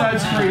 This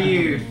sud's for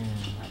you.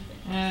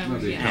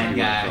 Maybe a Ad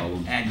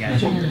problem.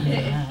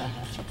 guy.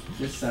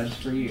 This sud's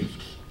for you.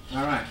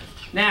 All right.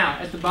 Now,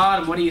 at the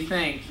bottom, what do you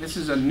think? This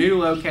is a new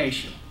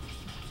location.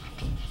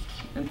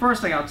 And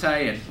first thing I'll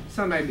tell you,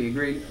 some may be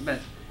agreed, but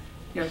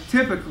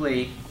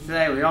typically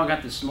today we all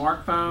got the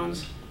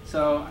smartphones.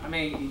 So I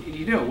mean, if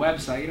you do a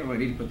website, you don't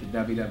really need to put the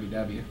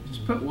www.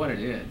 Just put what it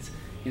is.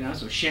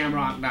 So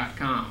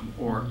shamrock.com,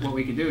 or what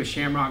we could do is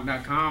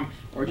shamrock.com,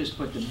 or just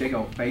put the big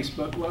old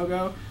Facebook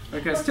logo,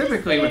 because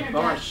typically with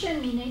bars, you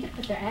need to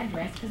put their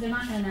address because they're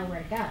not going to know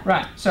where to go.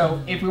 right.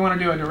 So if we want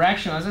to do a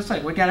directional, as I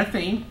said, we got a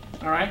theme,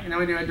 all right, and then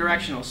we do a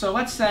directional. So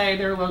let's say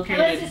they're located.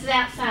 Unless this is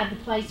outside the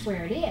place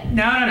where it is.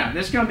 No.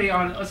 This is going to be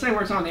on. Let's say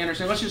where it's on the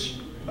interstate.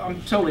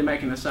 I'm totally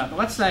making this up, but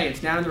let's say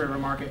it's down in the River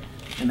Market,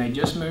 and they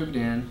just moved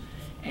in,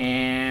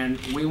 and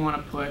we want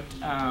to put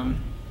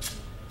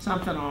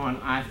something on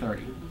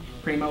I-30.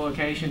 Primo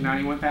location,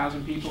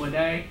 91,000 people a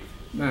day.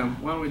 Boom.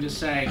 Why don't we just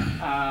say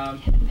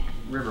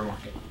River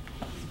Market?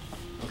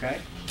 Okay?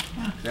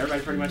 So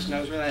everybody pretty much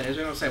knows where that is.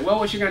 We don't say, well,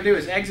 what you're going to do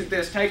is exit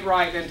this, take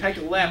right, then take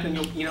a left, and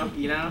you'll,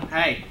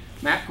 hey,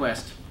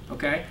 MapQuest.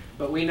 Okay?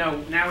 But we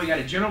know now we got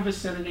a general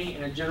vicinity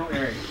and a general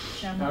area.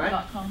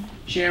 Shamrock.com.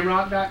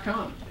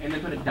 Shamrock.com. And then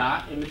put a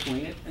dot in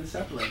between it and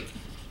separate it.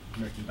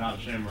 Make the dot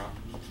of Shamrock.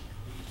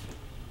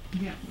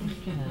 Yeah.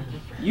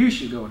 You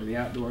should go into the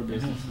outdoor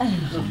business. All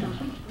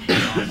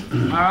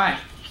right.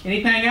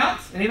 Anything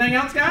else? Anything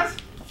else, guys?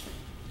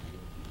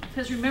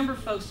 Because remember,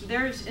 folks,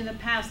 in the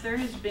past there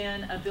has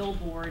been a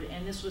billboard,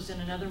 and this was in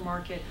another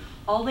market.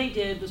 All they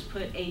did was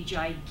put a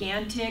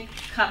gigantic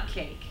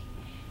cupcake,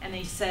 and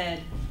they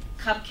said,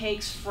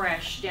 "Cupcakes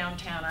fresh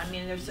downtown." I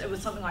mean, it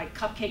was something like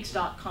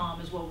cupcakes.com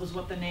is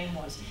what the name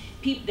was.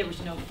 There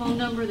was no phone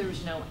number, there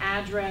was no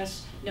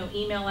address, no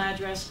email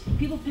address.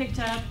 People picked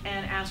up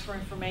and asked for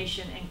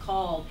information and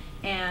called,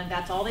 and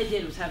that's all they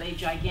did was have a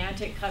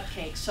gigantic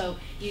cupcake. So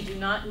you do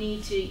not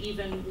need to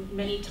even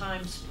many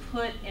times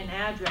put an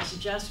address,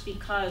 just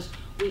because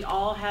we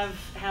all have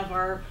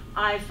our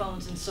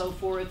iPhones and so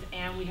forth,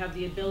 and we have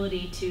the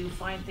ability to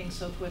find things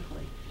so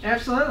quickly.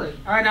 Absolutely.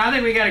 All right, now I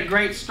think we got a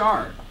great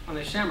start on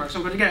the Shamrock.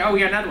 So we got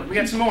another one. We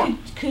got some more.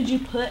 Could you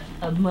put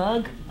a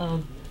mug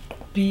of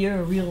beer,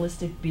 a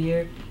realistic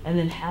beer, and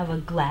then have a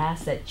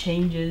glass that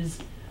changes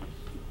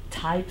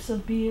types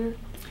of beer?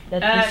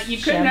 You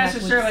couldn't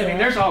necessarily. I mean,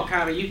 there's all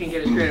kind of. You can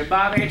get as creative.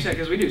 Bob, answer that,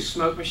 because we do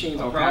smoke machines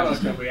all A kinds of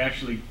product that stuff. we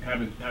actually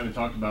haven't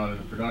talked about in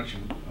the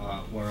production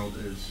world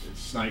is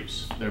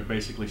snipes. They're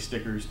basically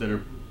stickers that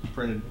are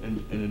printed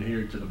and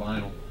adhered to the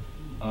vinyl.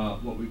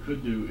 What we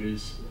could do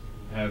is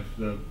have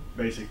the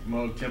basic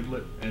mug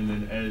template, and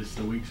then as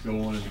the weeks go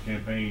on in the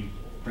campaign,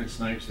 print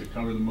snipes that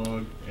cover the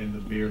mug, and the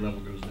beer level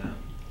goes down.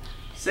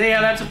 See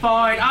how that's a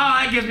point? Oh,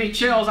 that gives me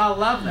chills. I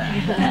love that.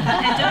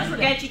 And don't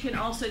forget, you can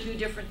also do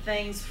different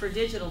things for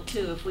digital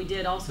too. If we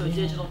did also a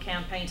digital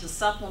campaign to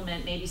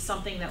supplement maybe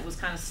something that was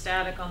kind of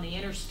static on the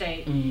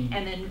interstate, and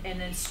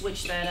then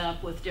switch that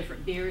up with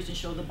different beers and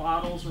show the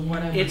bottles or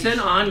whatever. It's an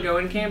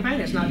ongoing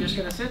campaign. It's not just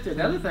going to sit there.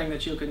 The other thing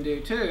that you can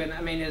do too, and I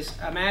mean, is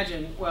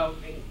imagine, well,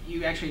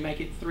 you actually make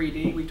it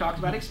 3D. We talked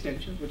about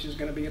extensions, which is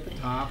going to be at the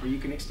top, or you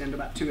can extend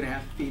about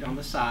 2.5 feet on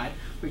the side.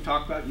 We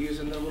talked about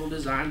using the little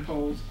design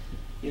poles.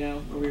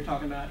 Where we were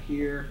talking about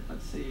here,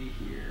 let's see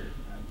here.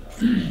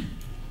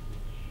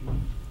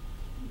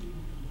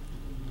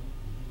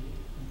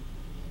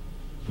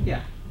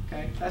 Yeah,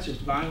 okay, that's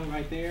just vinyl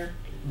right there.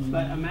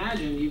 But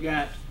imagine we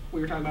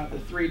were talking about the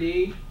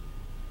 3D.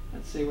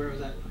 Let's see, where was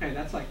that? Okay,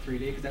 that's like 3D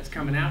because that's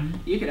coming out.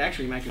 You could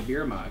actually make a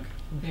beer mug.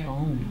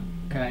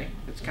 Okay,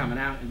 it's coming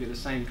out and do the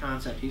same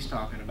concept he's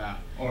talking about.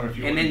 Or if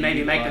you and then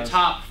maybe make the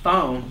top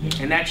foam,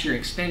 and that's your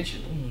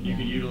extension. You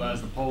could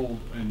utilize the pole,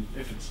 and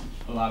if it's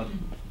a lot of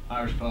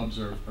Irish pubs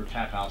or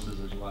tap houses,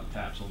 there's a lot of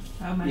taps on.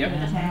 Oh, maybe a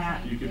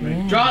tap. You could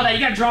make Draw that. You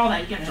gotta draw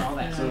that. You gotta draw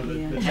that. so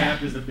the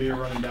tap is the beer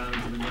running down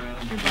into the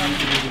ground. You can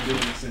even do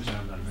an extension.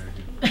 I'm not very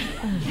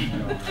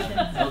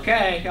good.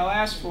 Okay, he'll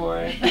ask for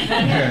it.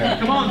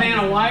 Come on,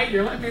 Vanna White,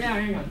 you're letting me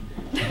down. Hang on.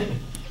 You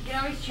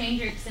can always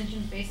change your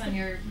extensions based on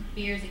your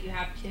beers that you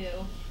have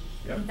too.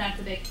 Yep.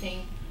 That's a big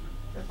thing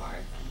for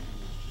bars.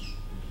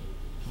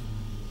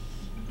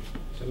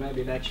 So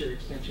maybe that's your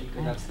extension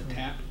because that's the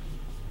tap,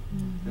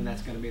 and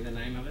that's going to be the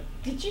name of it.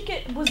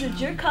 Was it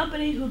your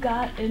company who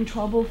got in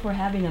trouble for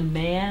having a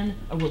man,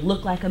 or would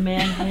look like a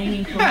man,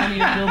 hanging from one of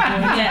your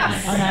billboards?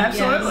 Yes.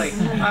 Absolutely.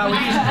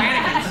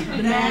 Yes. We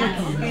use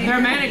mannequins.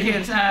 They're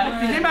mannequins.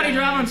 Does anybody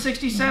drive on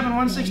 67,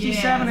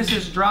 167? It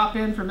says drop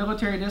in for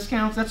military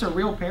discounts. That's a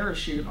real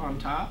parachute on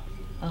top.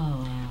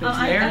 Oh.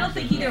 I don't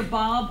think either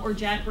Bob or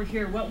Jack were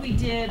here. What we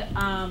did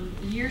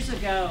years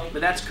ago, But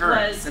that's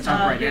current. was That's on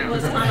right it now.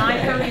 was on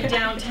I-30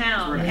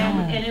 downtown, Right.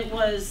 and it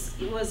was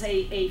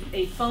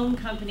a phone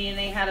company, and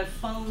they had a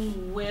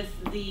phone with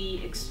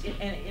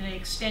an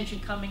extension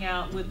coming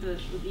out with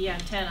the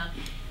antenna,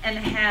 and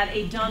it had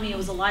a dummy. It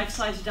was a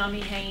life-size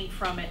dummy hanging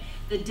from it.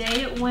 The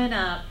day it went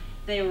up,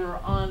 they were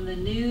on the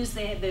news.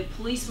 The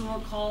policemen were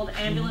called,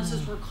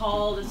 ambulances were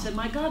called, and said,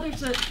 "My God,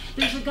 there's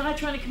a guy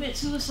trying to commit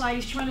suicide.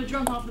 He's trying to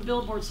jump off the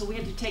billboard." So we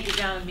had to take it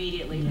down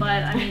immediately.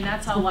 But I mean,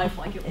 that's how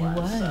lifelike it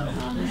was. So.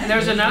 And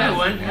there's another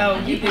one.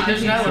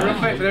 There's another one real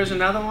quick. But there's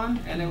another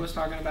one, and it was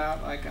talking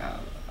about like a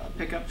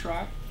pickup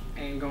truck,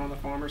 and go on the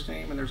farmer's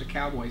team, and there's a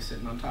cowboy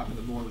sitting on top of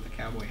the board with a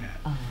cowboy hat.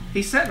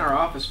 He sat in our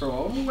office for a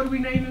while. What do we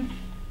name him?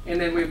 And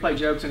then we play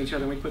jokes on each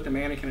other, and we put the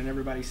mannequin in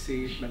everybody's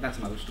seat, but that's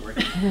another story.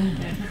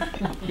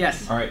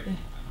 Yes? All right.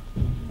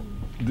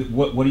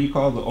 What do you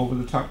call the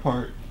over-the-top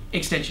part?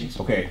 Extensions.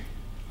 Okay.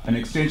 An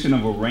extension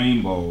of a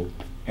rainbow,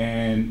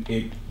 and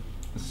it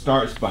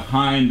starts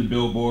behind the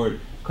billboard,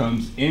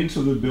 comes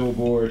into the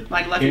billboard.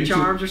 Like Lucky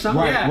Charms or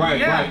something? Right, yeah, right,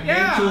 yeah, right.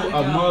 Yeah. Into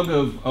a mug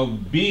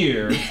of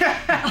beer being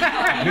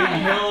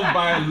held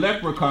by a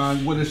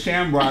leprechaun with a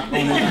shamrock on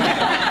his head.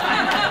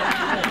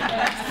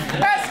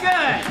 That's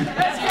good.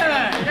 That's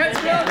good.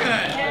 That's real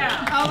good.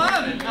 Yeah. I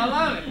love it. I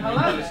love it. I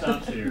love it.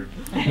 Stops here.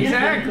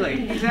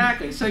 Exactly.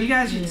 Exactly. So you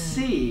guys should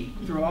see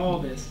through all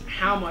this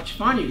how much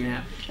fun you can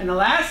have. And the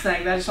last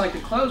thing that I just like to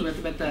close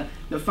with, but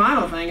the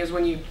final thing is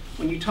when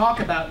you talk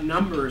about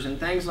numbers and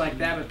things like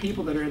that, but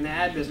people that are in the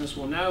ad business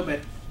will know, but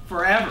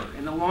forever,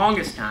 in the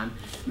longest time,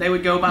 they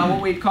would go by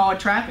what we'd call a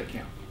traffic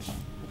count.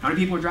 How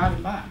many people are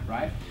driving by,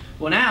 right?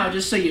 Well now,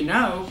 just so you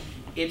know,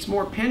 it's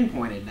more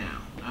pinpointed now.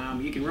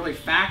 You can really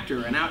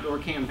factor an outdoor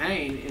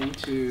campaign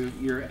into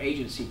your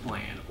agency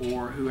plan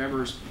or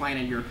whoever's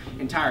planning your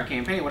entire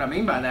campaign. What I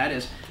mean by that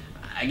is,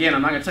 again,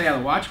 I'm not going to tell you how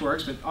the watch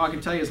works, but all I can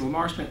tell you is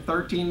Lamar spent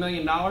 $13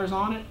 million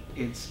on it.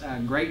 It's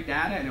great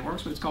data, and it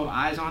works what's called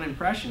eyes-on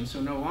impressions.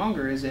 So no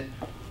longer is it,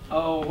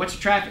 oh, what's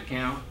the traffic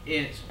count?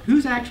 It's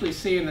who's actually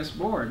seeing this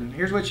board, and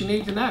here's what you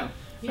need to know.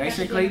 You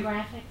Basically,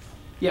 got the demographics.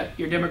 Yeah,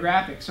 your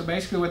demographics. So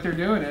basically what they're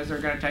doing is they're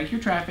going to take your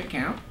traffic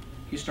count.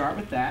 You start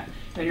with that.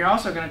 Then you're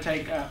also going to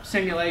take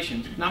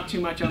simulations. Not too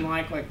much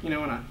unlike, like, when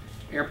an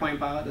airplane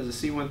pilot does a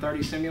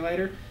C-130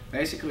 simulator.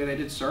 Basically, they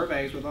did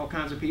surveys with all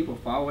kinds of people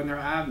following their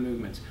eye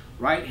movements.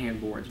 Right-hand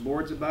boards,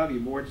 boards above you,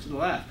 boards to the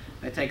left.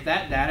 They take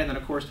that data, and then,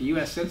 of course, the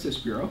U.S. Census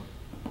Bureau,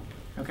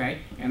 okay,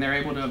 and they're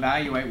able to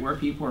evaluate where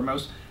people are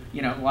most,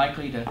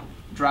 likely to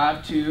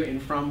drive to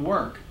and from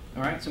work.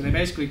 All right, so they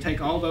basically take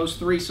all those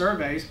 3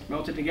 surveys,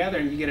 melt it together,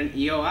 and you get an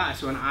EOI,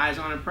 so an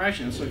eyes-on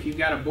impression. So if you've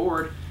got a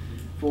board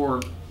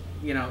for,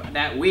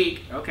 that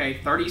week, okay,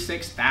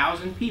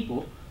 36,000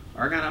 people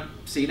are going to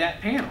see that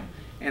panel.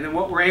 And then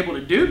what we're able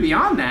to do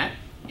beyond that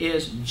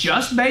is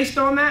just based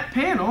on that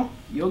panel,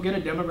 you'll get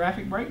a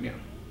demographic breakdown.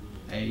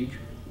 Age,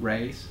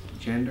 race,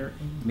 gender,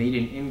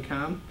 median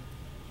income,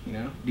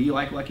 do you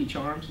like Lucky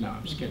Charms? No,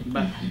 I'm just kidding.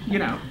 But,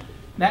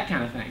 that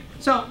kind of thing.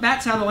 So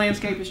that's how the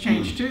landscape has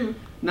changed too,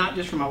 not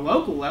just from a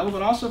local level,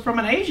 but also from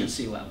an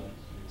agency level.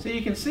 So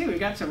you can see we've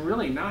got some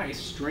really nice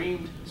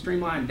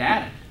streamlined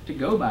data to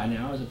go by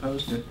now, as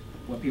opposed to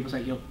what people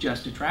say,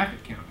 just a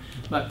traffic count.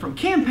 But from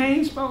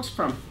campaigns, folks,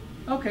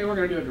 okay, we're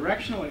going to do a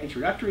directional and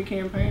introductory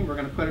campaign, we're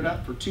going to put it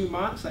up for 2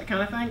 months, that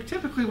kind of thing.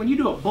 Typically, when you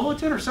do a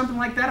bulletin or something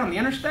like that on the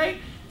interstate,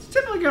 it's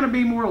typically going to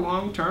be more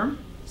long-term,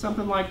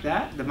 something like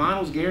that. The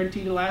vinyl's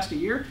guaranteed to last a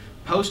year.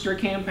 Poster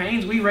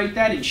campaigns, we rate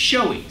that in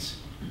showings.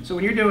 So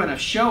when you're doing a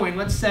showing,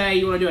 let's say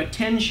you want to do a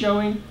 10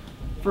 showing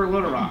for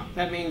Little Rock.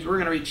 That means we're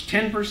going to reach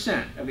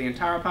 10% of the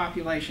entire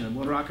population of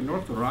Little Rock and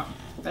North Little Rock.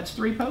 That's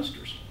 3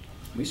 posters.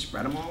 We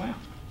spread them all out.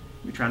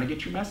 We're trying to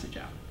get your message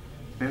out.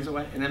 Depends on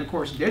what, and then of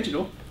course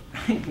digital.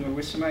 You want to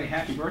wish somebody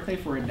happy birthday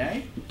for a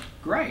day?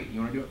 Great. You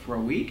want to do it for a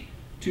week,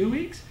 2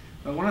 weeks?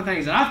 But one of the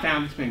things that I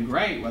found that's been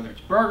great, whether it's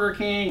Burger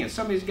King and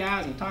some of these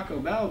guys and Taco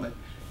Bell, but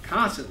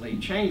constantly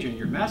changing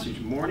your message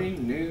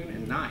morning, noon,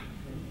 and night.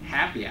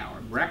 Happy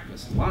hour,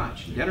 breakfast,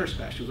 lunch, dinner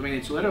specials. I mean,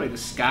 it's literally the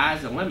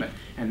sky's the limit.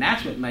 And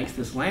that's what makes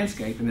this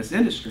landscape and this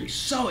industry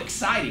so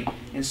exciting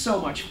and so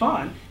much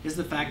fun, is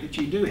the fact that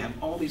you do have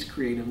all these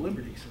creative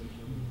liberties,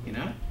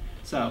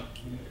 So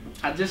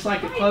I'd just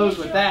like to close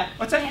with that.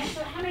 What's that? Yeah,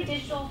 so how many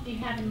digital do you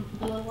have in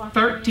Little Rock?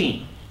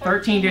 13.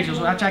 13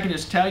 digitals, which I can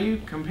just tell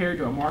you, compared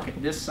to a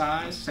market this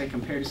size,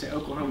 compared to, say,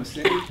 Oklahoma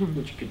City,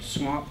 which you could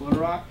swamp Little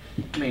Rock,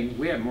 I mean,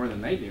 we have more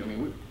than they do. I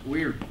mean,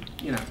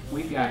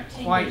 we've got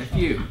quite a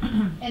few.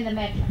 In the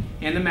metro.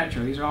 In the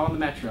metro. These are all in the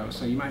metro.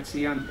 So you might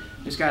see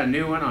just got a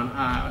new one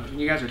on, when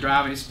you guys are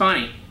driving. It's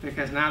funny,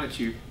 because now that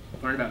you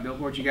learned about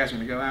billboards, you guys are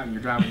going to go out and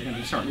you're driving, you're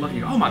going to start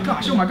looking, oh my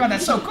God,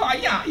 that's so cool.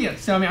 Yeah.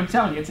 So, I mean, I'm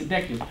telling you, it's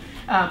addictive.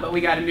 But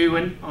we got a new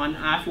one on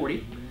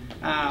I-40.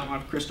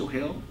 On Crystal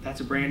Hill,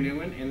 that's a brand new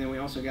one, and then we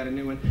also got a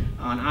new one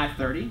on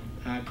I-30,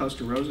 close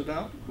to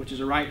Roosevelt, which is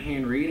a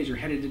right-hand read as you're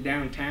headed to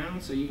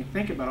downtown. So you can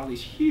think about all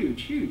these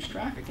huge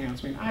traffic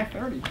counts. I mean,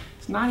 I-30,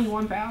 it's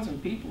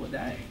 91,000 people a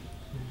day.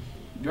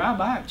 Drive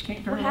by it, but you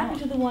can't turn it off. What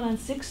happened to the one on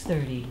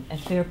 630 at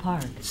Fair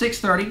Park?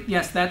 630,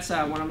 yes, that's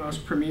one of the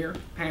most premier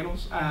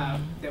panels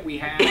that we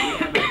have. We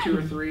have about 2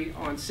 or 3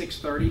 on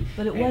 630.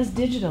 But it was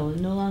digital,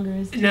 and no longer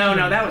is digital.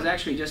 No, that was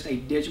actually just a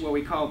digital, what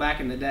we call back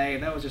in the day,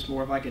 that was just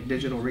more of like a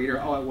digital reader.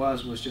 All it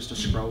was just a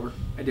scroller,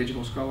 a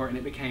digital scroller, and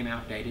it became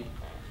outdated.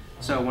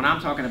 So when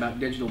I'm talking about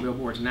digital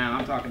billboards now,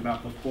 I'm talking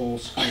about the full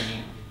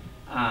screen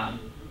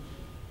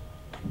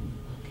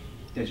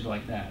digital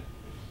like that.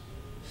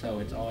 So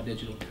it's all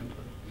digital.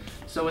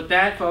 So with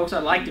that, folks,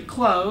 I'd like to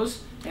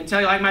close and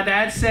tell you, like my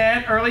dad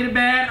said, early to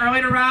bed,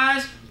 early to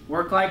rise,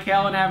 work like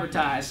hell and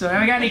advertise. So have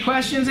we got any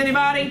questions,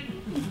 anybody?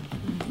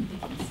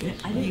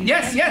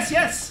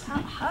 Yes.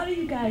 How do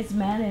you guys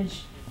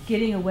manage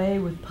getting away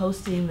with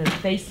posting the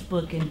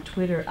Facebook and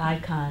Twitter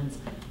icons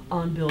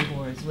on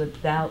billboards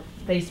without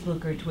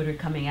Facebook or Twitter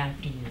coming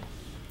after you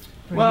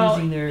for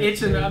using their.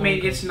 I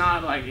mean, it's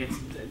not like it's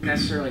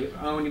necessarily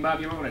owned. Bob,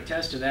 you might want to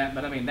attest to that,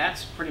 but I mean,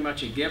 that's pretty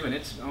much a given.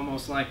 It's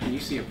almost like when you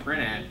see a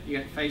print ad, you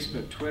got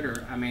Facebook,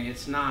 Twitter. I mean,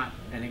 it's not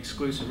an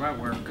exclusive right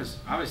word because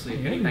obviously,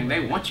 if anything,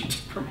 they want you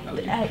to promote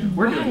it.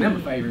 We're doing them a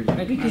favor.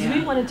 Because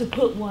we wanted to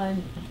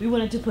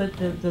put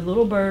the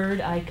little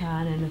bird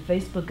icon and the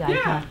Facebook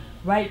icon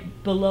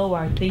right below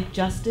our Think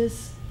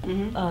Justice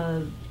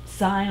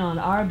sign on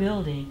our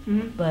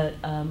building, but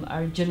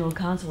our general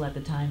counsel at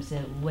the time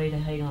said, "Wait,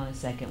 hang on a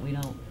second, we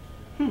don't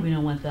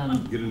want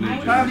them." Get a new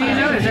job. Bob, do you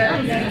notice that?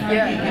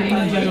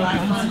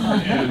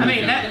 I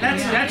mean,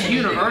 that's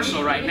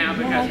universal right now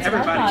because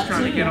everybody's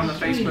trying to get on the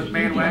Facebook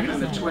bandwagon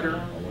and the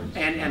Twitter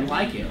and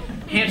like it.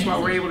 Hence why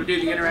we're able to do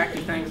the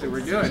interactive things that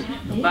we're doing.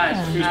 But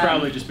He's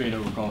probably just being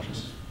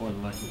overcautious, more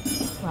than likely.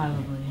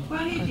 Probably.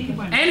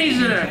 And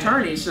he's an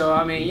attorney, so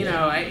I mean,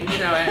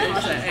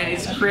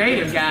 it's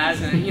creative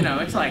guys, and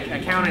it's like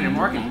accounting and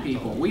marketing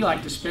people. We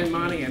like to spend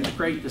money and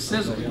create the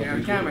sizzle. They're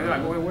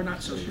like, well, we're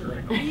not so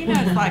sure.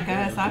 It's like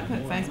us. I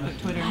put Facebook,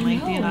 Twitter, and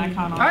LinkedIn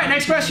icon on. All right,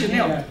 next question,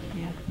 Neil.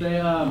 They,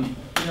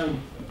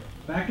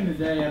 back in the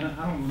day, I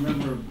don't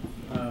remember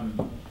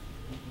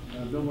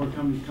billboard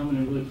companies coming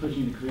and really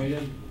pushing the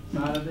creative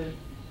side of it.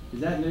 Is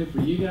that new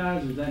for you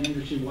guys? Is that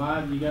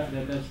industry-wide? You got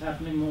that's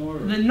happening more? Or?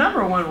 The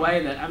number one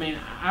way that, I mean,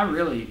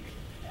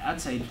 I'd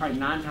say probably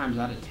 9 times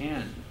out of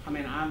 10. I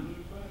mean,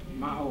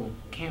 my whole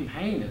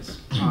campaign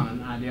is on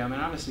an idea. I mean,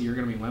 obviously you're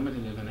going to be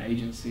limited if an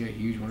agency, a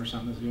huge one or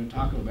something that's doing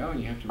Taco Bell, and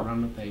you have to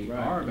run what they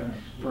are. But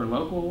for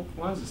local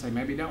ones that say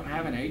maybe don't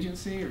have an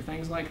agency or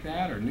things like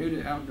that, or new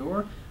to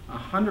outdoor,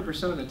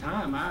 100% of the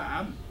time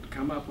I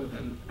come up with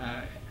an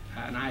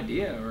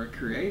idea or a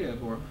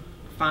creative or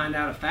find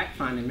out a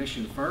fact-finding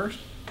mission first.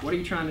 What are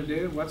you trying to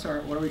do? What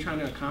are we trying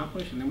to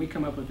accomplish? And then we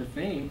come up with a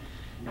theme.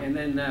 And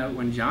then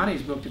when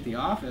Johnny's booked at the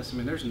office, I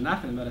mean, there's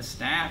nothing but a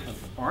staff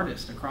of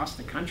artists across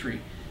the country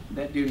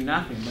that do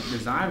nothing but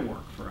design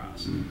work for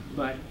us.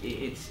 But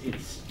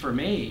it's for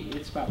me,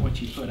 it's about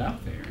what you put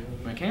up there.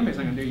 My campaign's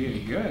not going to do you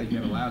any good if you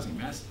have a lousy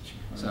message.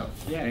 So,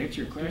 yeah, to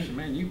answer your question,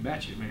 man, you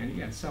betcha, man. You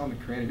got to sell the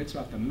creative. It's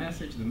about the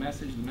message, the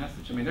message, the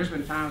message. I mean, there's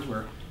been times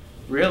where,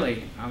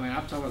 really, I mean,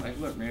 I've told them, like,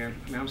 look, man,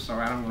 I mean, I'm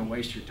sorry, I don't want to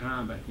waste your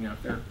time, but,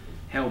 if they're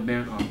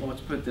hell-bent on, well,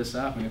 let's put this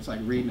up, and it's like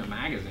reading a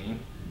magazine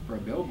for a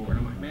billboard.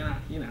 I'm like, man,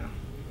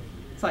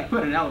 it's like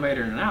putting an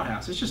elevator in an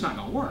outhouse. It's just not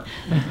going to work.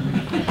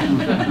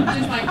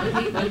 Just like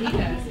what he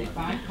does, if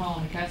I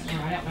call a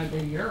customer, I don't know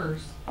they're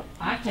yours,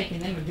 I've taken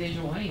them a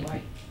visual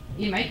anyway.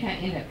 You may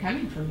end up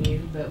coming from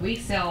you, but we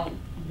sell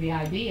the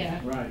idea.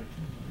 Right.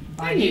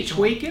 And you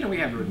tweak it, and we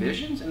have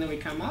revisions, and then we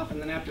come up,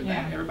 and then after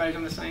that, everybody's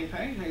on the same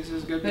page. Hey, this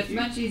is good. But it's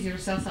much easier to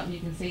sell something you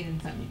can see than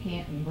something you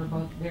can't, and we're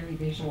both very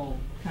visual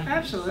companies.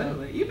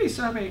 Absolutely. So. You'd be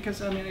sorry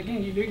because, I mean,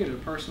 again, you do get a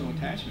personal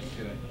attachment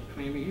to it. I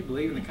mean, you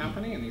believe in the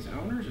company and these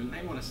owners, and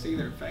they want to see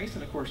their face.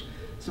 And of course,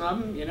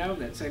 some of them,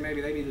 that say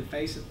maybe they be the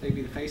face of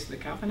the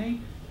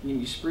company. And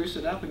you spruce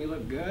it up, and you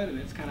look good, and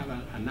it's kind of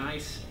a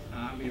nice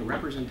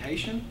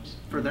representation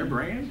for their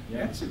brand.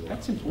 Yeah,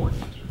 that's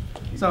important.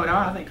 So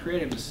I think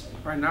creative is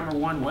our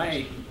 #1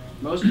 way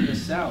most of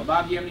us sell.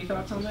 Bob, do you have any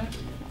thoughts on that?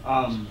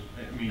 I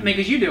mean,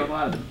 because you do a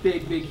lot of the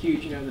big,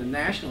 huge, the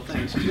national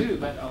things too.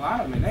 But a lot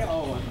of them, they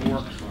all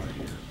work for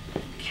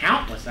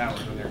countless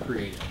hours when they're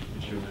creative.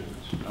 Sure.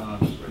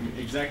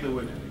 Exactly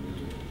what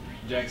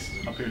Jack's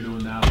up here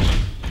doing now.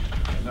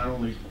 Not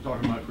only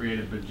talking about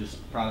creative, but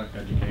just product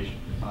education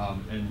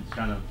and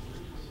kind of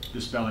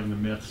dispelling the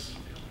myths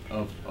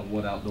of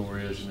what outdoor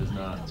is and is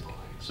not.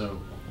 So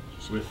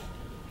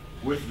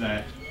with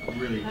that,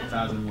 really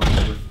ties in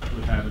well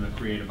with having a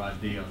creative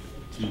idea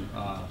to,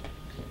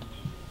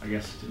 I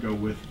guess, to go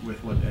with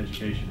what the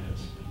education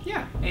is.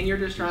 Yeah, and you're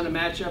just trying to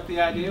match up the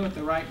idea with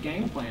the right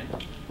game plan.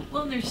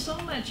 Well, there's so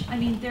much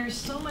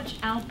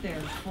out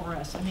there for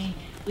us. I mean,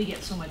 we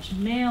get so much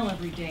mail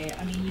every day.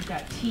 I mean, you've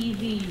got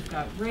TV, you've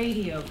got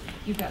radio,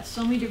 you've got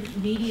so many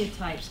different media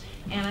types.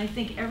 And I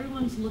think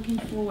everyone's looking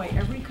for a way,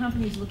 every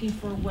company's looking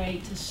for a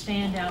way to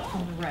stand out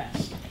from the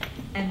rest.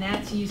 And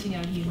that's using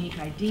a unique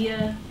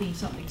idea, being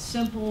something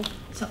simple,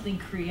 something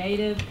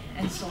creative.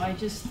 And so I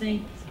just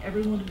think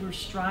we're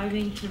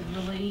striving to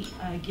really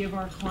give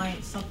our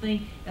clients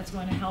something that's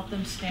going to help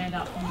them stand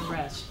out from the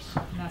rest.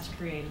 And that's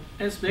creative.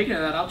 And speaking of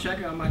that, I'll check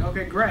it. I'm like,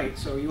 okay, great.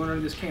 So you want to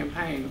do this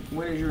campaign.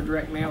 When is your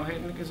direct mail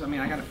hitting? Because, I mean,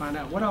 I got to find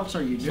out what else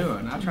are you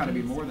doing. I try to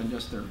be more than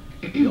just their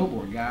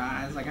billboard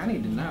guy. I was like, I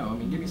need to know. I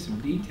mean, give me some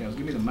details.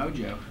 Give me the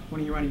mojo.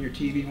 When are you running your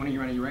TV? When are you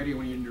running your radio?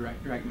 When are you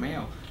direct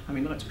mail? I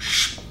mean, let's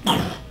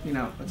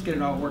get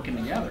it all working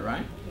together,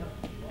 right?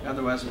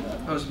 Otherwise, it's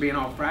supposed to be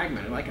all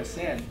fragmented. Like I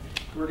said,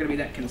 if we're going to be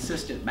that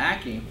consistent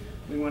backing,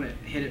 we want to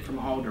hit it from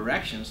all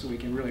directions so we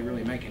can really,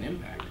 really make an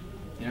impact.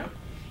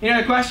 Any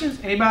other questions?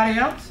 Anybody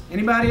else?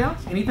 Anybody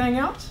else? Anything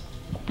else?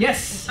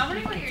 Yes? I'm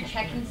wondering what your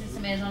checking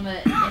system is on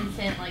the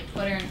instant, like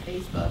Twitter and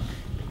Facebook.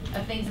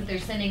 of things that they're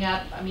sending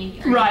up? I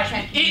mean, are you Right.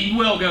 checking? It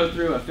will go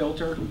through a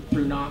filter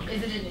through NOC,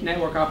 Is it a,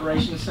 Network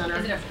Operations Center.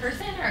 is it a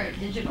person or a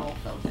digital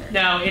filter?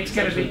 No, it's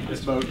going to be.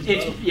 It's both.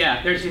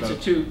 Yeah. It's a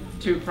both.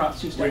 two-step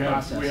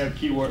process. We have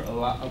keyword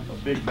a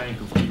big bank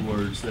of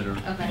keywords that are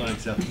Okay.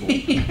 unacceptable. What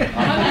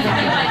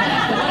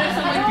if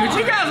someone- Would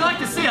you guys like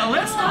to see a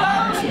list of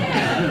those?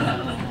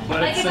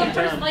 But like at if the a same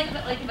person,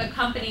 time, like if a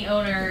company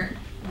owner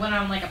went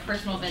on like a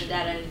personal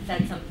vendetta and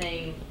said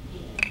something,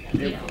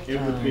 you know. it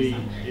would be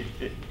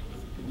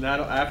not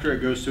after it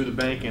goes through the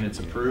bank and it's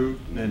approved,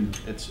 then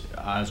its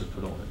eyes are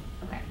put on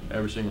it. Okay.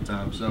 Every single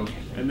time. So,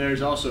 and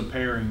there's also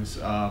pairings.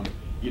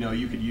 You know,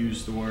 you could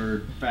use the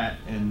word fat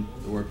and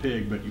the word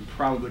pig, but you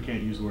probably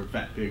can't use the word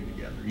fat pig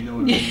together. You know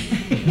what I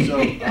mean? So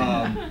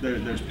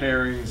there's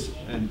pairings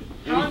and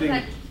How long does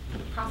that anything.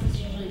 process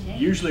usually take?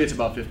 Usually it's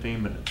about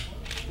 15 minutes.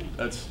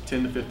 That's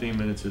 10 to 15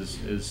 minutes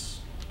is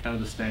kind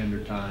of the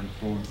standard time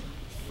for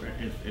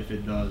if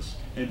it does.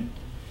 And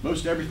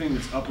most everything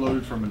that's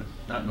uploaded from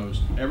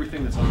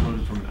everything that's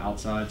uploaded from an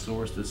outside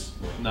source that's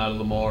not a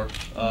Lamar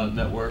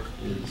network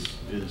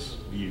is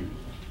viewed.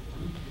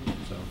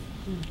 So.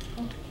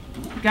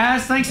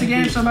 Guys, thanks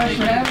again so much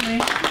for having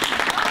me.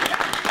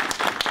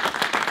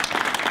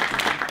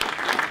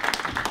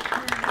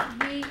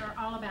 We are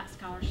all about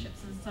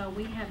scholarships, and so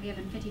we have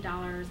given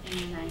 $50 in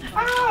your name.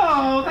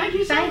 Oh, thank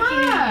you so much.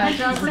 Thank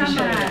you I so appreciate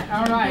much. it.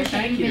 All right, Appreciate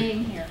thank you.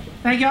 being here.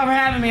 Thank y'all for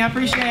having me. I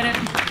appreciate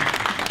it.